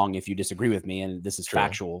 You're wrong if you disagree with me, and this is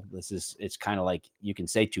factual. It's kind of like you can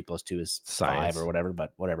say 2 + 2 is science 5 or whatever,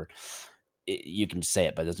 but whatever. You can say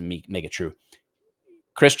it, but it doesn't make it true.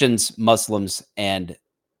 Christians, Muslims, and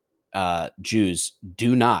Jews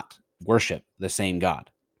do not worship the same God.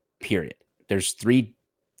 Period. There's three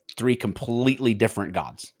completely different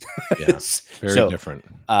gods. Yeah, very different.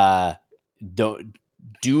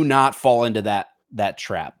 Do not fall into that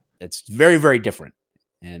trap. It's very, very different.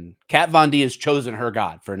 And Kat Von D has chosen her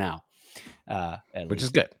God for now, which is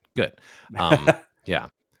good. Good. Yeah.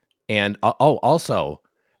 And also,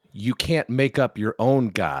 you can't make up your own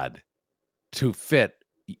God to fit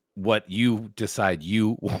what you decide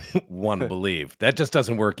you want to believe. That just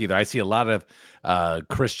doesn't work either. I see a lot of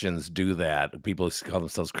Christians do that. People who call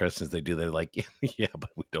themselves Christians, they do that, like, yeah, but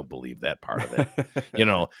we don't believe that part of it.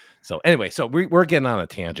 So anyway, so we're getting on a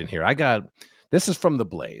tangent here. This is from the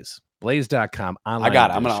blaze.com online. I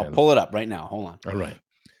got it. I'll pull it up right now. Hold on. All right.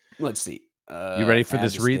 Let's see. You ready for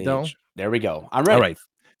this read though? There we go. I'm ready. All right.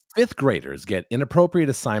 5th graders get inappropriate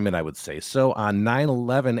assignment, I would say. So on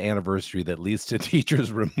 9/11 anniversary that leads to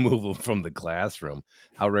teachers' removal from the classroom.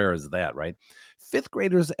 How rare is that, right? fifth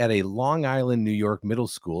graders at a Long Island, New York middle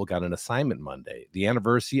school got an assignment Monday, the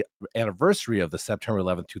anniversary of the September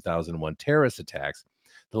 11th, 2001 terrorist attacks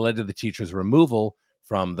that led to the teacher's removal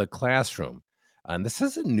from the classroom. And this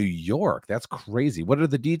is in New York. That's crazy. What are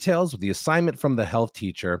the details? The assignment from the health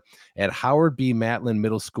teacher at Howard B. Matlin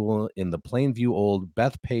Middle School in the Plainview Old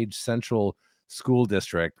Bethpage Central School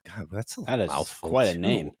District. God, that's a That is mouthful quite a too.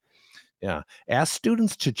 name. Yeah. Ask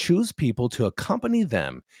students to choose people to accompany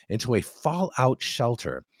them into a fallout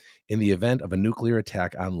shelter in the event of a nuclear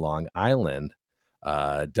attack on Long Island.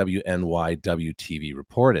 WNYW-TV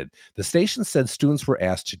reported. The station said students were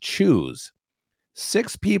asked to choose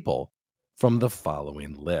 6 people from the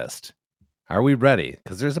following list. Are we ready?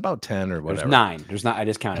 Because there's about 10 or whatever. There's 9. There's not. I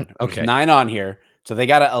just counted. There's Okay. 9 on here. So they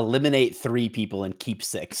got to eliminate 3 people and keep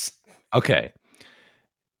 6. Okay.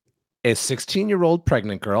 A 16-year-old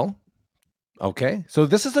pregnant girl. Okay, so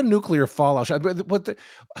this is a nuclear fallout. So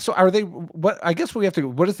are they? What I guess we have to.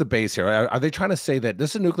 What is the base here? Are they trying to say that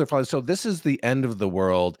this is a nuclear fallout? So this is the end of the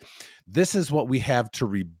world. This is what we have to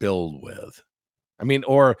rebuild with. I mean,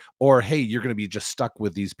 or hey, you're going to be just stuck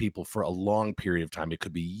with these people for a long period of time. It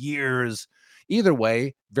could be years. Either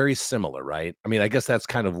way, very similar, right? I mean, I guess that's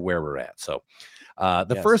kind of where we're at. So,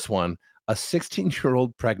 the first one, a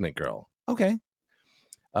 16-year-old pregnant girl. Okay.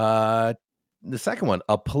 The second one,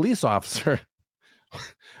 a police officer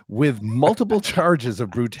with multiple charges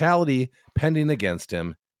of brutality pending against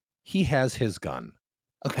him. He has his gun.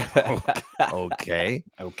 Okay.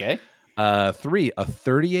 Okay. 3, a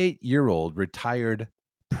 38-year-old retired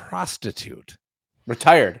prostitute.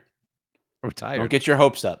 Retired. Don't get your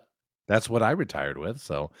hopes up. That's what I retired with.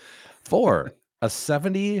 So 4, a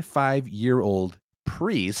 75-year-old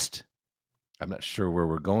priest. I'm not sure where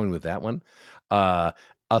we're going with that one. A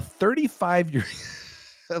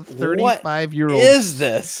 35-year-old is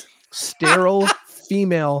this sterile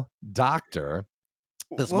female doctor.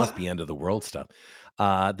 This must be end of the world stuff.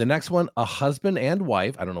 The next one, a husband and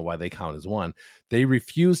wife. I don't know why they count as one. They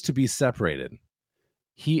refuse to be separated.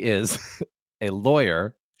 He is a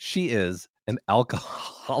lawyer. She is an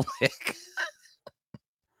alcoholic.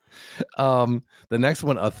 The next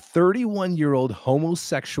one, a 31-year-old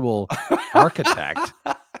homosexual architect.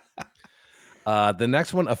 The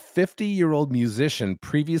next one, a 50-year-old musician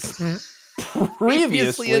previously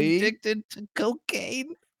addicted to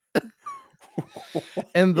cocaine.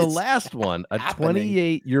 And the last one, a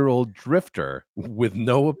 28-year-old drifter with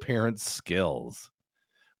no apparent skills.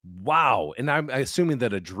 Wow. And I'm assuming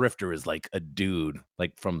that a drifter is like a dude,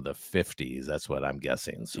 like from the 50s. That's what I'm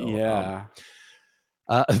guessing. So, yeah.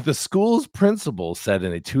 The school's principal said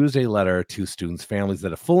in a Tuesday letter to students' families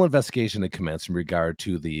that a full investigation had commenced in regard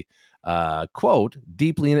to the quote,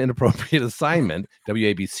 deeply inappropriate assignment,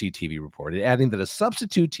 WABC-TV reported, adding that a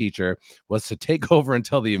substitute teacher was to take over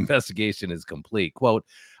until the investigation is complete. Quote,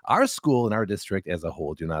 our school and our district as a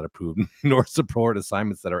whole do not approve nor support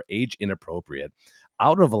assignments that are age inappropriate,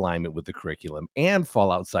 out of alignment with the curriculum, and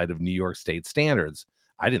fall outside of New York State standards.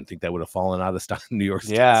 I didn't think that would have fallen out of New York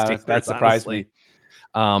State standards. That surprised me.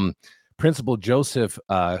 Principal Joseph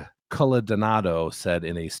Coladonado said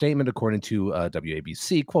in a statement, according to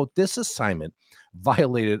WABC, quote, this assignment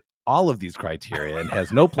violated all of these criteria and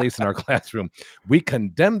has no place in our classroom. We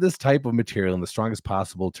condemn this type of material in the strongest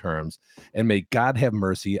possible terms, and may God have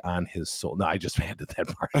mercy on his soul. No, I just added that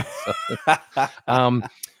part.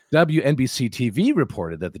 WNBC TV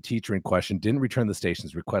reported that the teacher in question didn't return the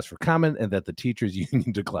station's request for comment and that the teachers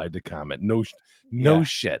union declined to comment. No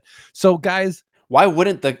shit. So guys, why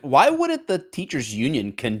wouldn't the teachers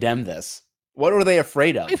union condemn this? What are they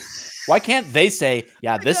afraid of? Why can't they say,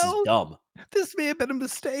 yeah, this is dumb? This may have been a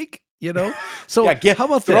mistake, you know? So how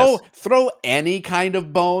about throw any kind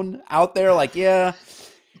of bone out there? Like, yeah,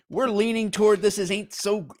 we're leaning toward this ain't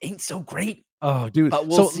so great. Oh, dude. But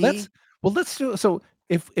we'll see. Let's do it. So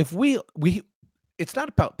if we it's not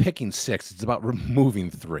about picking 6, it's about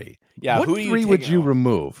removing 3. Yeah, what 3 would you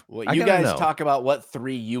remove? Well, you guys talk about what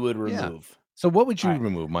 3 you would remove. Yeah. So what would you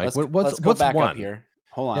remove, Mike? Let's go back one? Up here.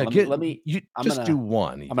 Hold on. Yeah, let me do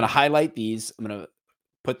one. I'm going to highlight these. I'm going to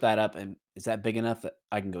put that up. And is that big enough that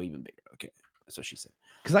I can go even bigger? Okay. That's what she said.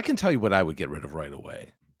 Because I can tell you what I would get rid of right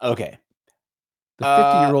away. Okay. The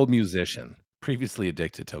 50-year-old musician previously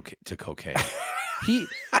addicted to cocaine.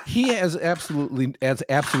 He has absolutely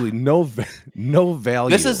no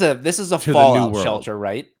value. This is a fallout shelter,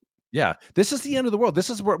 right? Yeah, this is the end of the world. This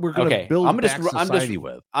is what we're going to build society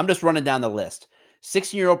with. I'm just running down the list.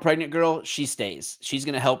 16-year-old pregnant girl, she stays. She's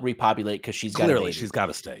going to help repopulate because she's got a baby. She's got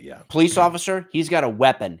to stay. Yeah. Police officer, he's got a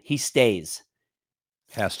weapon. He stays.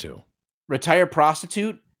 Has to. Retired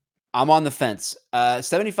prostitute, I'm on the fence.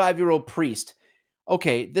 75-year-old priest.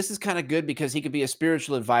 okay, this is kind of good because he could be a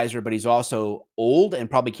spiritual advisor, but he's also old and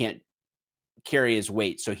probably can't carry his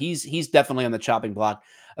weight. So he's definitely on the chopping block.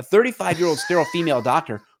 A 35-year-old sterile female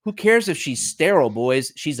doctor. Who cares if she's sterile,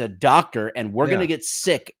 boys? She's a doctor, and we're gonna Yeah. get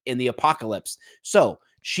sick in the apocalypse. So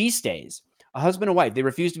she stays. A husband and wife. They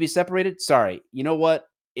refuse to be separated. Sorry. You know what?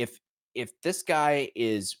 If this guy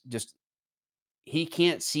is just he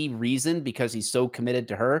can't see reason because he's so committed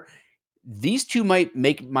to her, these two might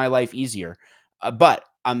make my life easier. But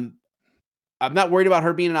I'm not worried about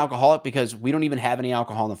her being an alcoholic because we don't even have any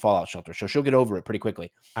alcohol in the fallout shelter. So she'll get over it pretty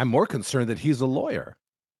quickly. I'm more concerned that he's a lawyer.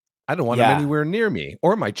 I don't want him Yeah. anywhere near me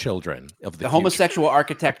or my children of the The future. homosexual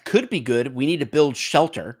architect could be good. We need to build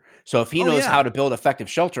shelter. So if he Oh, knows how yeah. to build effective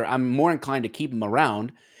shelter, I'm more inclined to keep him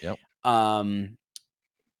around. Yep.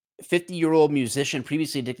 50-year-old musician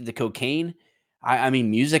previously addicted to cocaine. I mean,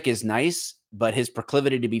 music is nice, but his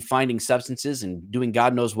proclivity to be finding substances and doing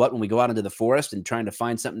God knows what when we go out into the forest and trying to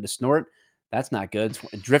find something to snort, that's not good.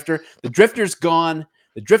 A drifter. The drifter's gone.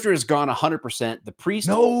 The drifter is gone 100%.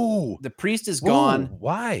 No. The priest is Whoa. gone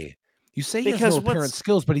Why? You say he has because no apparent what's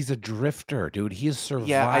skills, but he's a drifter, dude. He has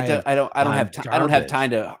yeah, survived I don't have on time. I don't have garbage. time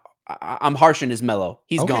to. I'm harsh and his mellow.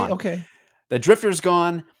 He's Okay. gone. Okay. The drifter's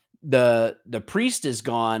gone. The priest is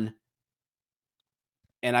gone,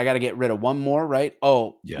 and I got to get rid of one more, right?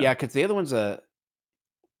 Oh Yeah. yeah, because the other one's a.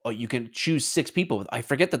 Oh, you can choose 6 people. I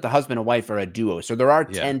forget that the husband and wife are a duo, so there are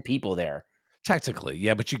Yeah. 10 people there. Technically,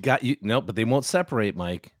 yeah, but but they won't separate,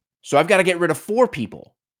 Mike. So I've got to get rid of 4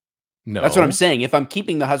 people. That's what I'm No. saying. If I'm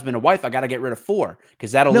keeping the husband and wife, I got to get rid of 4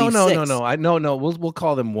 because that'll No, leave no, no, 6. no. No. We'll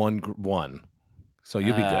call them one. So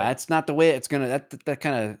you'll be good. That's not the way it's gonna. That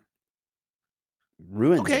kind of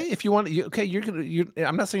ruins Okay, it. if you want, okay,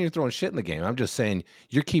 I'm not saying you're throwing shit in the game. I'm just saying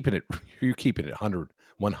you're keeping it. You're keeping it 100, I'm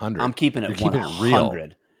 100. keeping You're it keeping it real.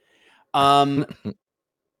 100. Um,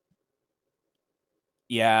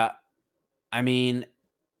 yeah. I mean,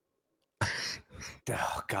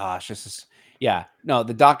 oh gosh, this is yeah. No,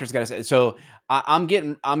 the doctor's got to say. So I'm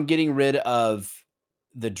getting rid of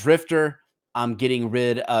the drifter. I'm getting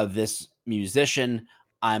rid of this musician.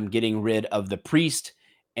 I'm getting rid of the priest,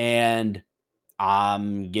 and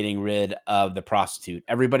I'm getting rid of the prostitute.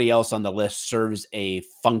 Everybody else on the list serves a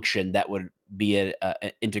function that would be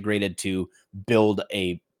integrated to build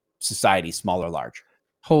a society, small or large.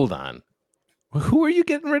 Hold on. Who are you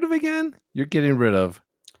getting rid of again? You're getting rid of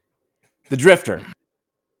The drifter,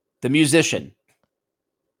 the musician.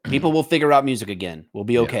 People will figure out music again. We'll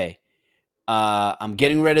be yeah, okay. I'm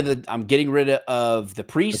getting rid of the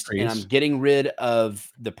priest, and I'm priest. getting rid of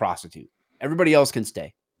the prostitute. Everybody else can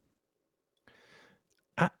stay.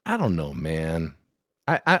 I don't know, man.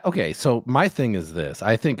 Okay, so my thing is this.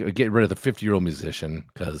 I think get rid of the 50-year-old musician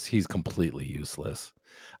because he's completely useless.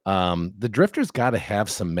 The drifter's got to have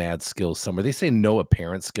some mad skills somewhere. They say no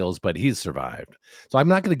apparent skills, but he's survived. So I'm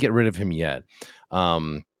not going to get rid of him yet.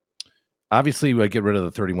 Obviously, I get rid of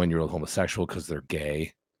the 31-year-old homosexual because they're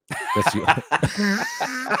gay. That's you.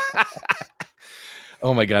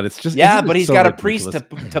 Oh my god, it's just Yeah, but he's so got ridiculous? a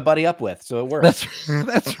priest to buddy up with, so it works.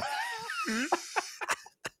 That's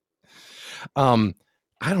um,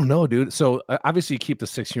 I don't know, dude. So obviously, you keep the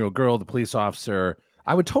 16-year-old girl, the police officer.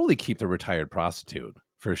 I would totally keep the retired prostitute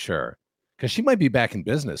for sure, because she might be back in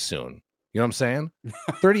business soon. You know what I'm saying?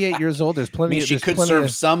 38 years old. There's I mean, plenty. she There's could plenty serve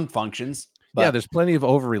of some functions, yeah. but There's plenty of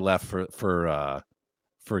ovary left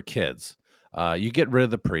for kids. You get rid of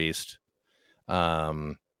the priest.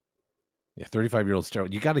 Yeah, 35-year-old sterile.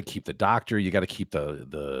 You got to keep the doctor. You got to keep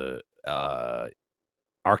the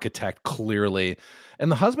architect clearly, and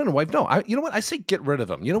the husband and wife. No, you know what? I say get rid of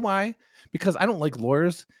them. You know why? Because I don't like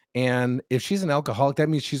lawyers, and if she's an alcoholic, that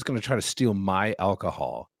means she's going to try to steal my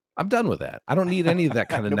alcohol. I'm done with that. I don't need any of that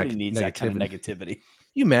kind of nobody needs that kind of negativity. negativity.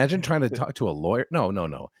 You imagine trying to talk to a lawyer? No, no,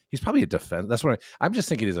 no. He's probably a defense. That's what I'm just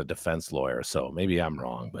thinking. He's a defense lawyer, so maybe I'm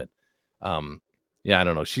wrong, but yeah, I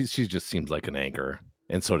don't know. She just seems like an anchor,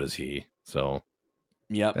 and so does he. So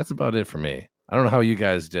Yep. that's about it for me. I don't know how you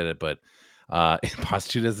guys did it, but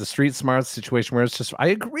prostitute is the street smart situation where it's just I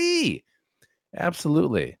agree.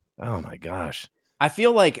 Absolutely. Oh my gosh. I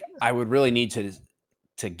feel like I would really need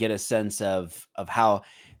to get a sense of how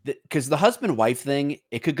because the husband wife thing,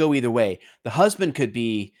 it could go either way. The husband could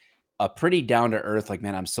be a pretty down to earth, like,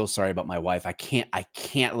 man, I'm so sorry about my wife. I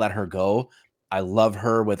can't let her go. I love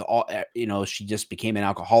her with all, she just became an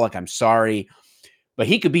alcoholic. I'm sorry. But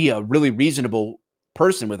he could be a really reasonable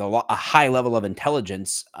person with a high level of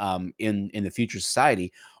intelligence in the future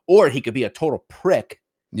society, or he could be a total prick.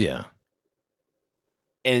 Yeah.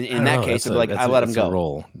 I In don't that know. case, I'd be like, I let him It's a go.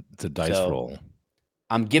 roll. It's a dice So roll.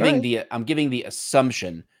 I'm All giving right. the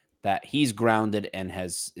assumption that he's grounded and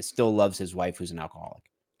still loves his wife, who's an alcoholic.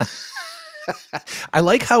 I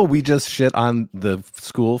like how we just shit on the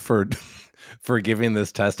school for giving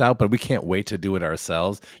this test out, but we can't wait to do it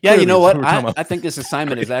ourselves. Yeah, Clearly, you know what? we're talking about I think this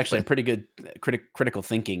assignment is actually a pretty good critical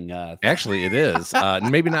thinking. Actually, it is.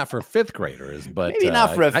 Maybe not for fifth graders, but maybe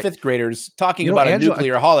not for fifth graders talking about a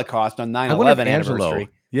nuclear holocaust on 9/11 anniversary.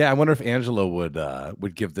 Yeah, I wonder if Angelo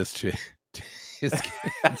would give this to his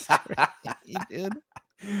kids. He did.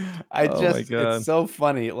 It's so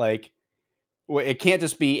funny. Like, it can't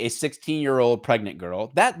just be a 16-year-old pregnant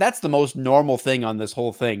girl. That's the most normal thing on this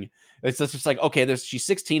whole thing. It's just like, okay, she's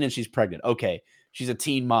 16 and she's pregnant. Okay, she's a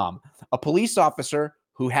teen mom. A police officer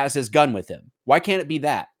who has his gun with him. Why can't it be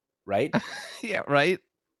that? Right? Yeah, right.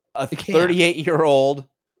 A 38-year-old.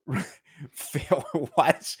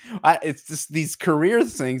 What? It's just these career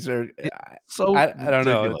things are so I don't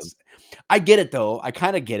know. I get it though. I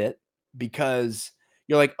kind of get it because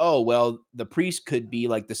you're like, oh, well, the priest could be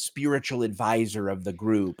like the spiritual advisor of the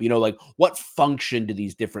group. Like what function do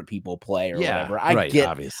these different people play or whatever?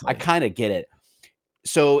 Obviously. I kind of get it.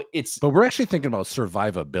 So but we're actually thinking about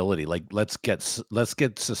survivability. Like, let's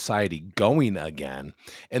get society going again,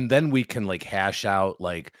 and then we can like hash out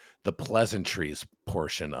like the pleasantries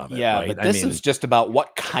portion of it. Yeah, right? But this is just about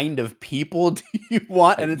what kind of people do you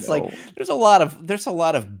want, and it's like there's a lot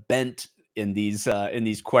of bent in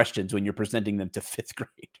these questions when you're presenting them to fifth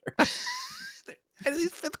graders.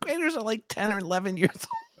 These fifth graders are like 10 or 11 years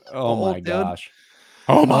old. Oh my gosh.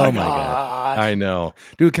 Oh my God. I know.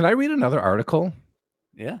 Dude, can I read another article?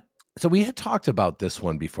 Yeah. So we had talked about this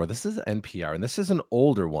one before. This is NPR, and this is an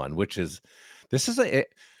older one,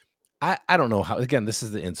 I don't know how, again, this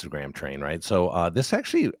is the Instagram train, right? So this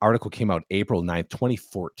actually article came out April 9th,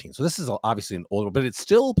 2014. So this is obviously an older, but it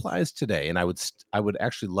still applies today. And I would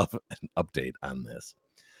actually love an update on this.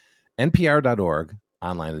 NPR.org,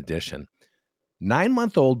 online edition.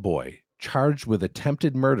 9-month-old boy charged with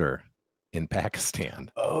attempted murder in Pakistan.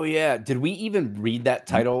 Oh, yeah. Did we even read that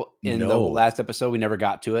title in the last episode? We never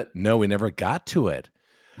got to it. No, we never got to it.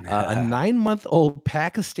 A 9-month-old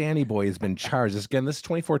Pakistani boy has been charged. This is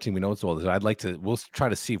 2014. We know it's old. We'll try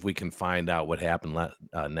to see if we can find out what happened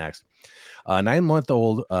next. A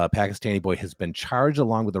 9-month-old Pakistani boy has been charged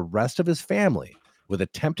along with the rest of his family with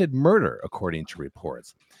attempted murder, according to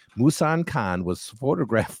reports. Musan Khan was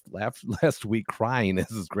photographed last week crying as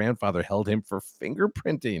his grandfather held him for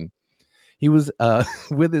fingerprinting. He was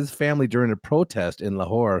with his family during a protest in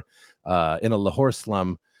Lahore, in a Lahore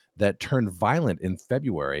slum that turned violent in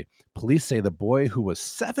February. Police say the boy, who was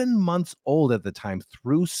 7 months old at the time,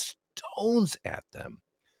 threw stones at them.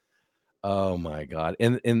 Oh my God.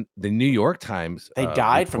 In the New York Times, they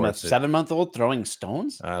died from a 7-month-old throwing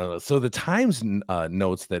stones? So the Times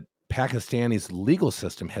notes that Pakistani's legal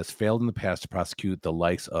system has failed in the past to prosecute the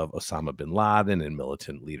likes of Osama bin Laden and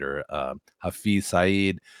militant leader Hafiz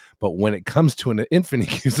Saeed. But when it comes to an infant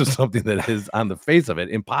accused of something that is, on the face of it,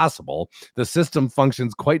 impossible, the system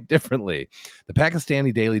functions quite differently. The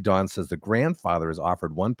Pakistani Daily Dawn says the grandfather has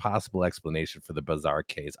offered one possible explanation for the bizarre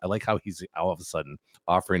case. I like how he's all of a sudden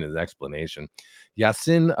offering his explanation.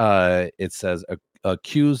 Yasin, it says,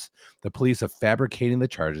 accused the police of fabricating the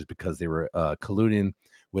charges because they were colluding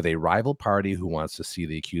with a rival party who wants to see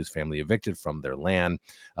the accused family evicted from their land.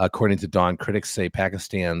 According to Dawn, critics say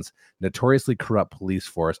Pakistan's notoriously corrupt police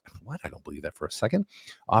force, I don't believe that for a second,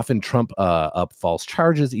 often trump up false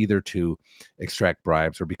charges either to extract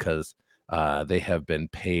bribes or because they have been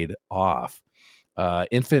paid off.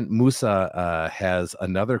 Infant Musa has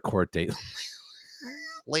another court date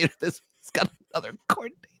later this. He's got another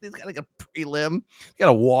court date. He's got like a prelim. He's got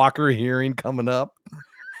a Walker hearing coming up.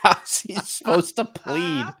 How's he supposed to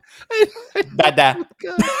plead? Dada.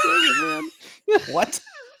 What?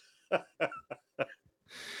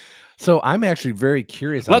 So I'm actually very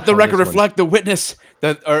curious. Let the record reflect the witness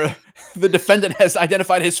or the defendant has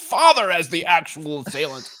identified his father as the actual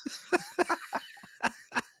assailant.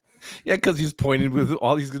 Yeah, because he's pointing with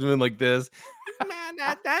all he's doing like this.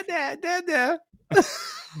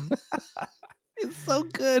 It's so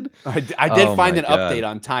good. I did find an update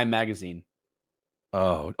on Time magazine.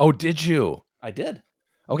 Oh, did you? I did.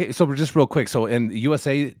 Okay, so just real quick. So in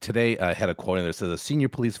USA Today had a quote in there that says a senior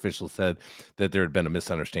police official said that there had been a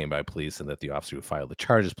misunderstanding by police and that the officer who filed the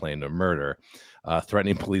charges planning a murder,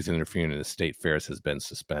 threatening police and interfering in the state affairs has been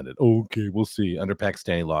suspended. Okay, we'll see. Under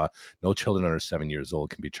Pakistani law, no children under 7 years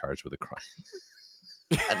old can be charged with a crime.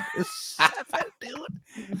 Dude.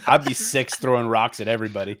 I'd be 6 throwing rocks at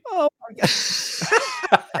everybody. Oh my God.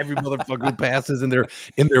 Every motherfucker who passes in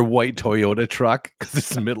their white Toyota truck because it's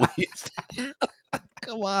the Middle East.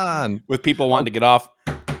 Come on. With people wanting to get off,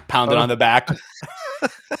 pounding on the back.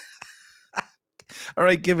 All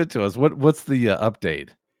right, give it to us. What's the update?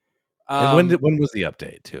 And when was the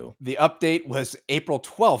update too? The update was April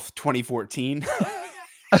 12th, 2014.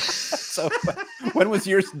 So when was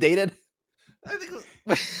yours dated? I think it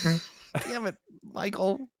was, damn it,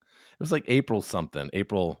 Michael. It was like April something,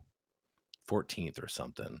 April 14th or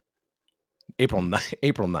something. April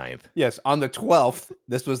 9th. Yes, on the 12th.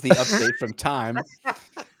 This was the update from Time.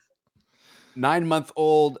 9-month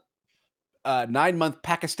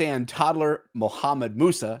Pakistan toddler Mohammed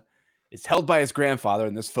Musa is held by his grandfather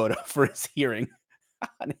in this photo for his hearing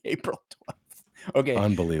on April 12th. Okay.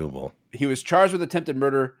 Unbelievable. He was charged with attempted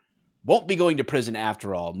murder. Won't be going to prison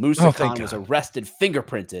after all. Musa Khan was arrested,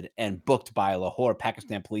 fingerprinted, and booked by Lahore,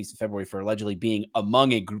 Pakistan police in February for allegedly being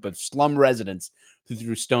among a group of slum residents who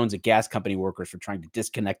threw stones at gas company workers for trying to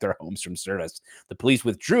disconnect their homes from service. The police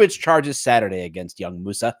withdrew its charges Saturday against young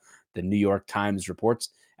Musa, the New York Times reports,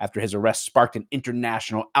 after his arrest sparked an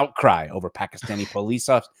international outcry over Pakistani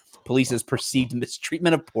police's perceived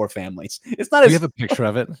mistreatment of poor families. It's not. Do you have a picture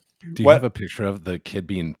of it? Do you have a picture of the kid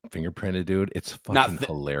being fingerprinted, dude? It's fucking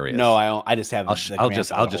hilarious. No, I don't. I just have. I'll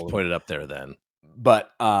just put it up there then.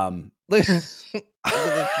 But look at this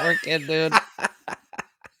poor kid, dude.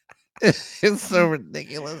 It's so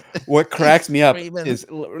ridiculous. What cracks me up is,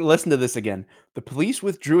 listen to this again. The police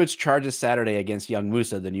withdrew its charges Saturday against young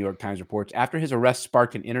Musa, the New York Times reports, after his arrest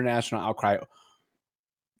sparked an international outcry,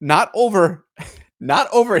 not over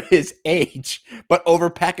his age, but over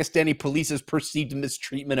Pakistani police's perceived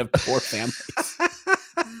mistreatment of poor families.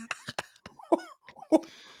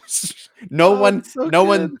 No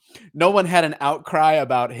one had an outcry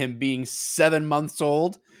about him being 7 months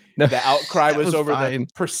old. No, the outcry was over the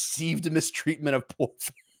perceived mistreatment of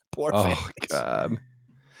poor families. Oh God,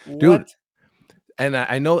 dude! And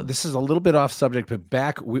I know this is a little bit off subject, but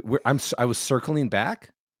back I was circling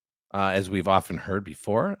back, as we've often heard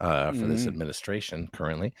before, for this administration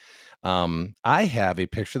currently. I have a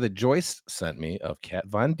picture that Joyce sent me of Kat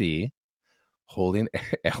Von D holding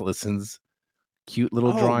Allison's cute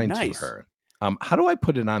little drawing to her. How do I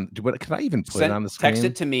put it on? Can I even put it on the screen? Text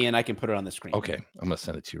it to me and I can put it on the screen. Okay, I'm gonna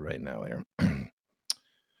send it to you right now, Aaron.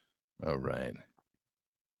 All right.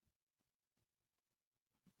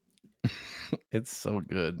 It's so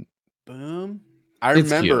good. Boom. I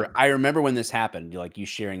remember when this happened, like you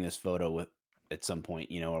sharing this photo at some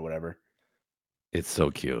point, or whatever. It's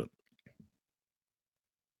so cute.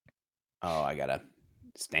 Oh, I gotta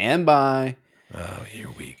stand by. Oh, here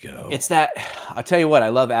we go. It's that. I'll tell you what. I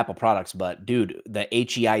love Apple products, but dude, the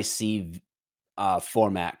HEIC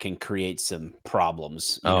format can create some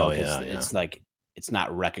problems. It's like it's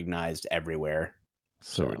not recognized everywhere.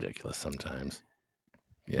 So ridiculous sometimes.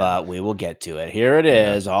 Yeah. But we will get to it. Here it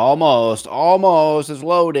is. Yeah. Almost is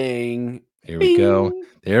loading. Here we go.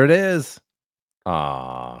 There it is.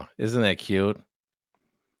 Aw, isn't that cute?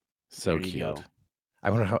 So cute. I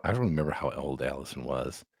don't remember how old Allison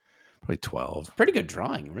was. Probably 12. Pretty good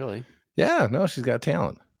drawing, really. Yeah, no, she's got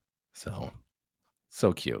talent. So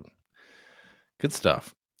cute. Good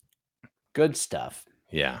stuff. Good stuff.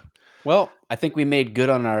 Yeah. Well, I think we made good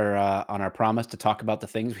on our promise to talk about the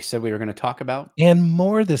things we said we were going to talk about, and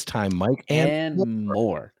more this time, Mike. And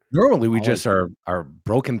more. Normally, we just are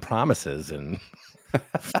broken promises and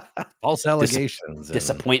false allegations,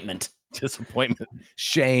 disappointment,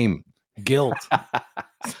 shame, guilt.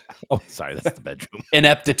 Oh, sorry, that's the bedroom.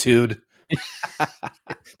 Ineptitude.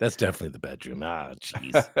 That's definitely the bedroom. Ah,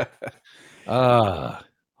 jeez.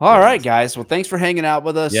 All right, guys. Well, thanks for hanging out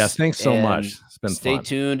with us. Yeah, thanks so much. It's been Stay fun.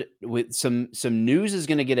 tuned. With some news is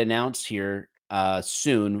going to get announced here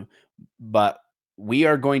soon, but we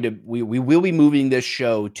are going to we will be moving this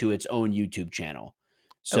show to its own YouTube channel.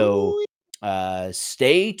 So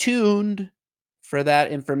stay tuned for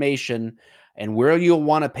that information. And where you'll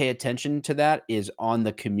want to pay attention to that is on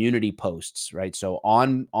the community posts, right? So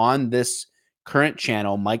on this current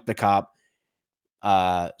channel, Mike the Cop,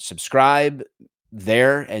 subscribe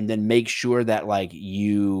there, and then make sure that like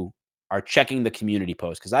you are checking the community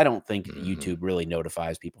posts, because I don't think YouTube really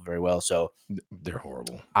notifies people very well. So they're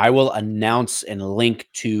horrible. I will announce and link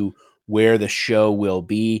to where the show will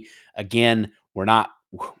be. Again, we're not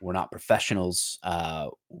professionals.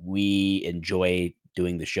 We enjoy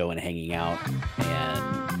doing the show and hanging out,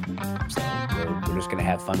 and so we're just gonna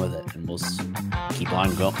have fun with it, and we'll keep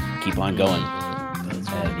on going.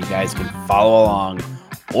 And you guys can follow along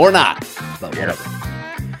or not, but whatever.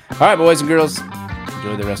 All right, boys and girls,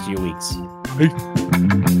 enjoy the rest of your weeks. Peace.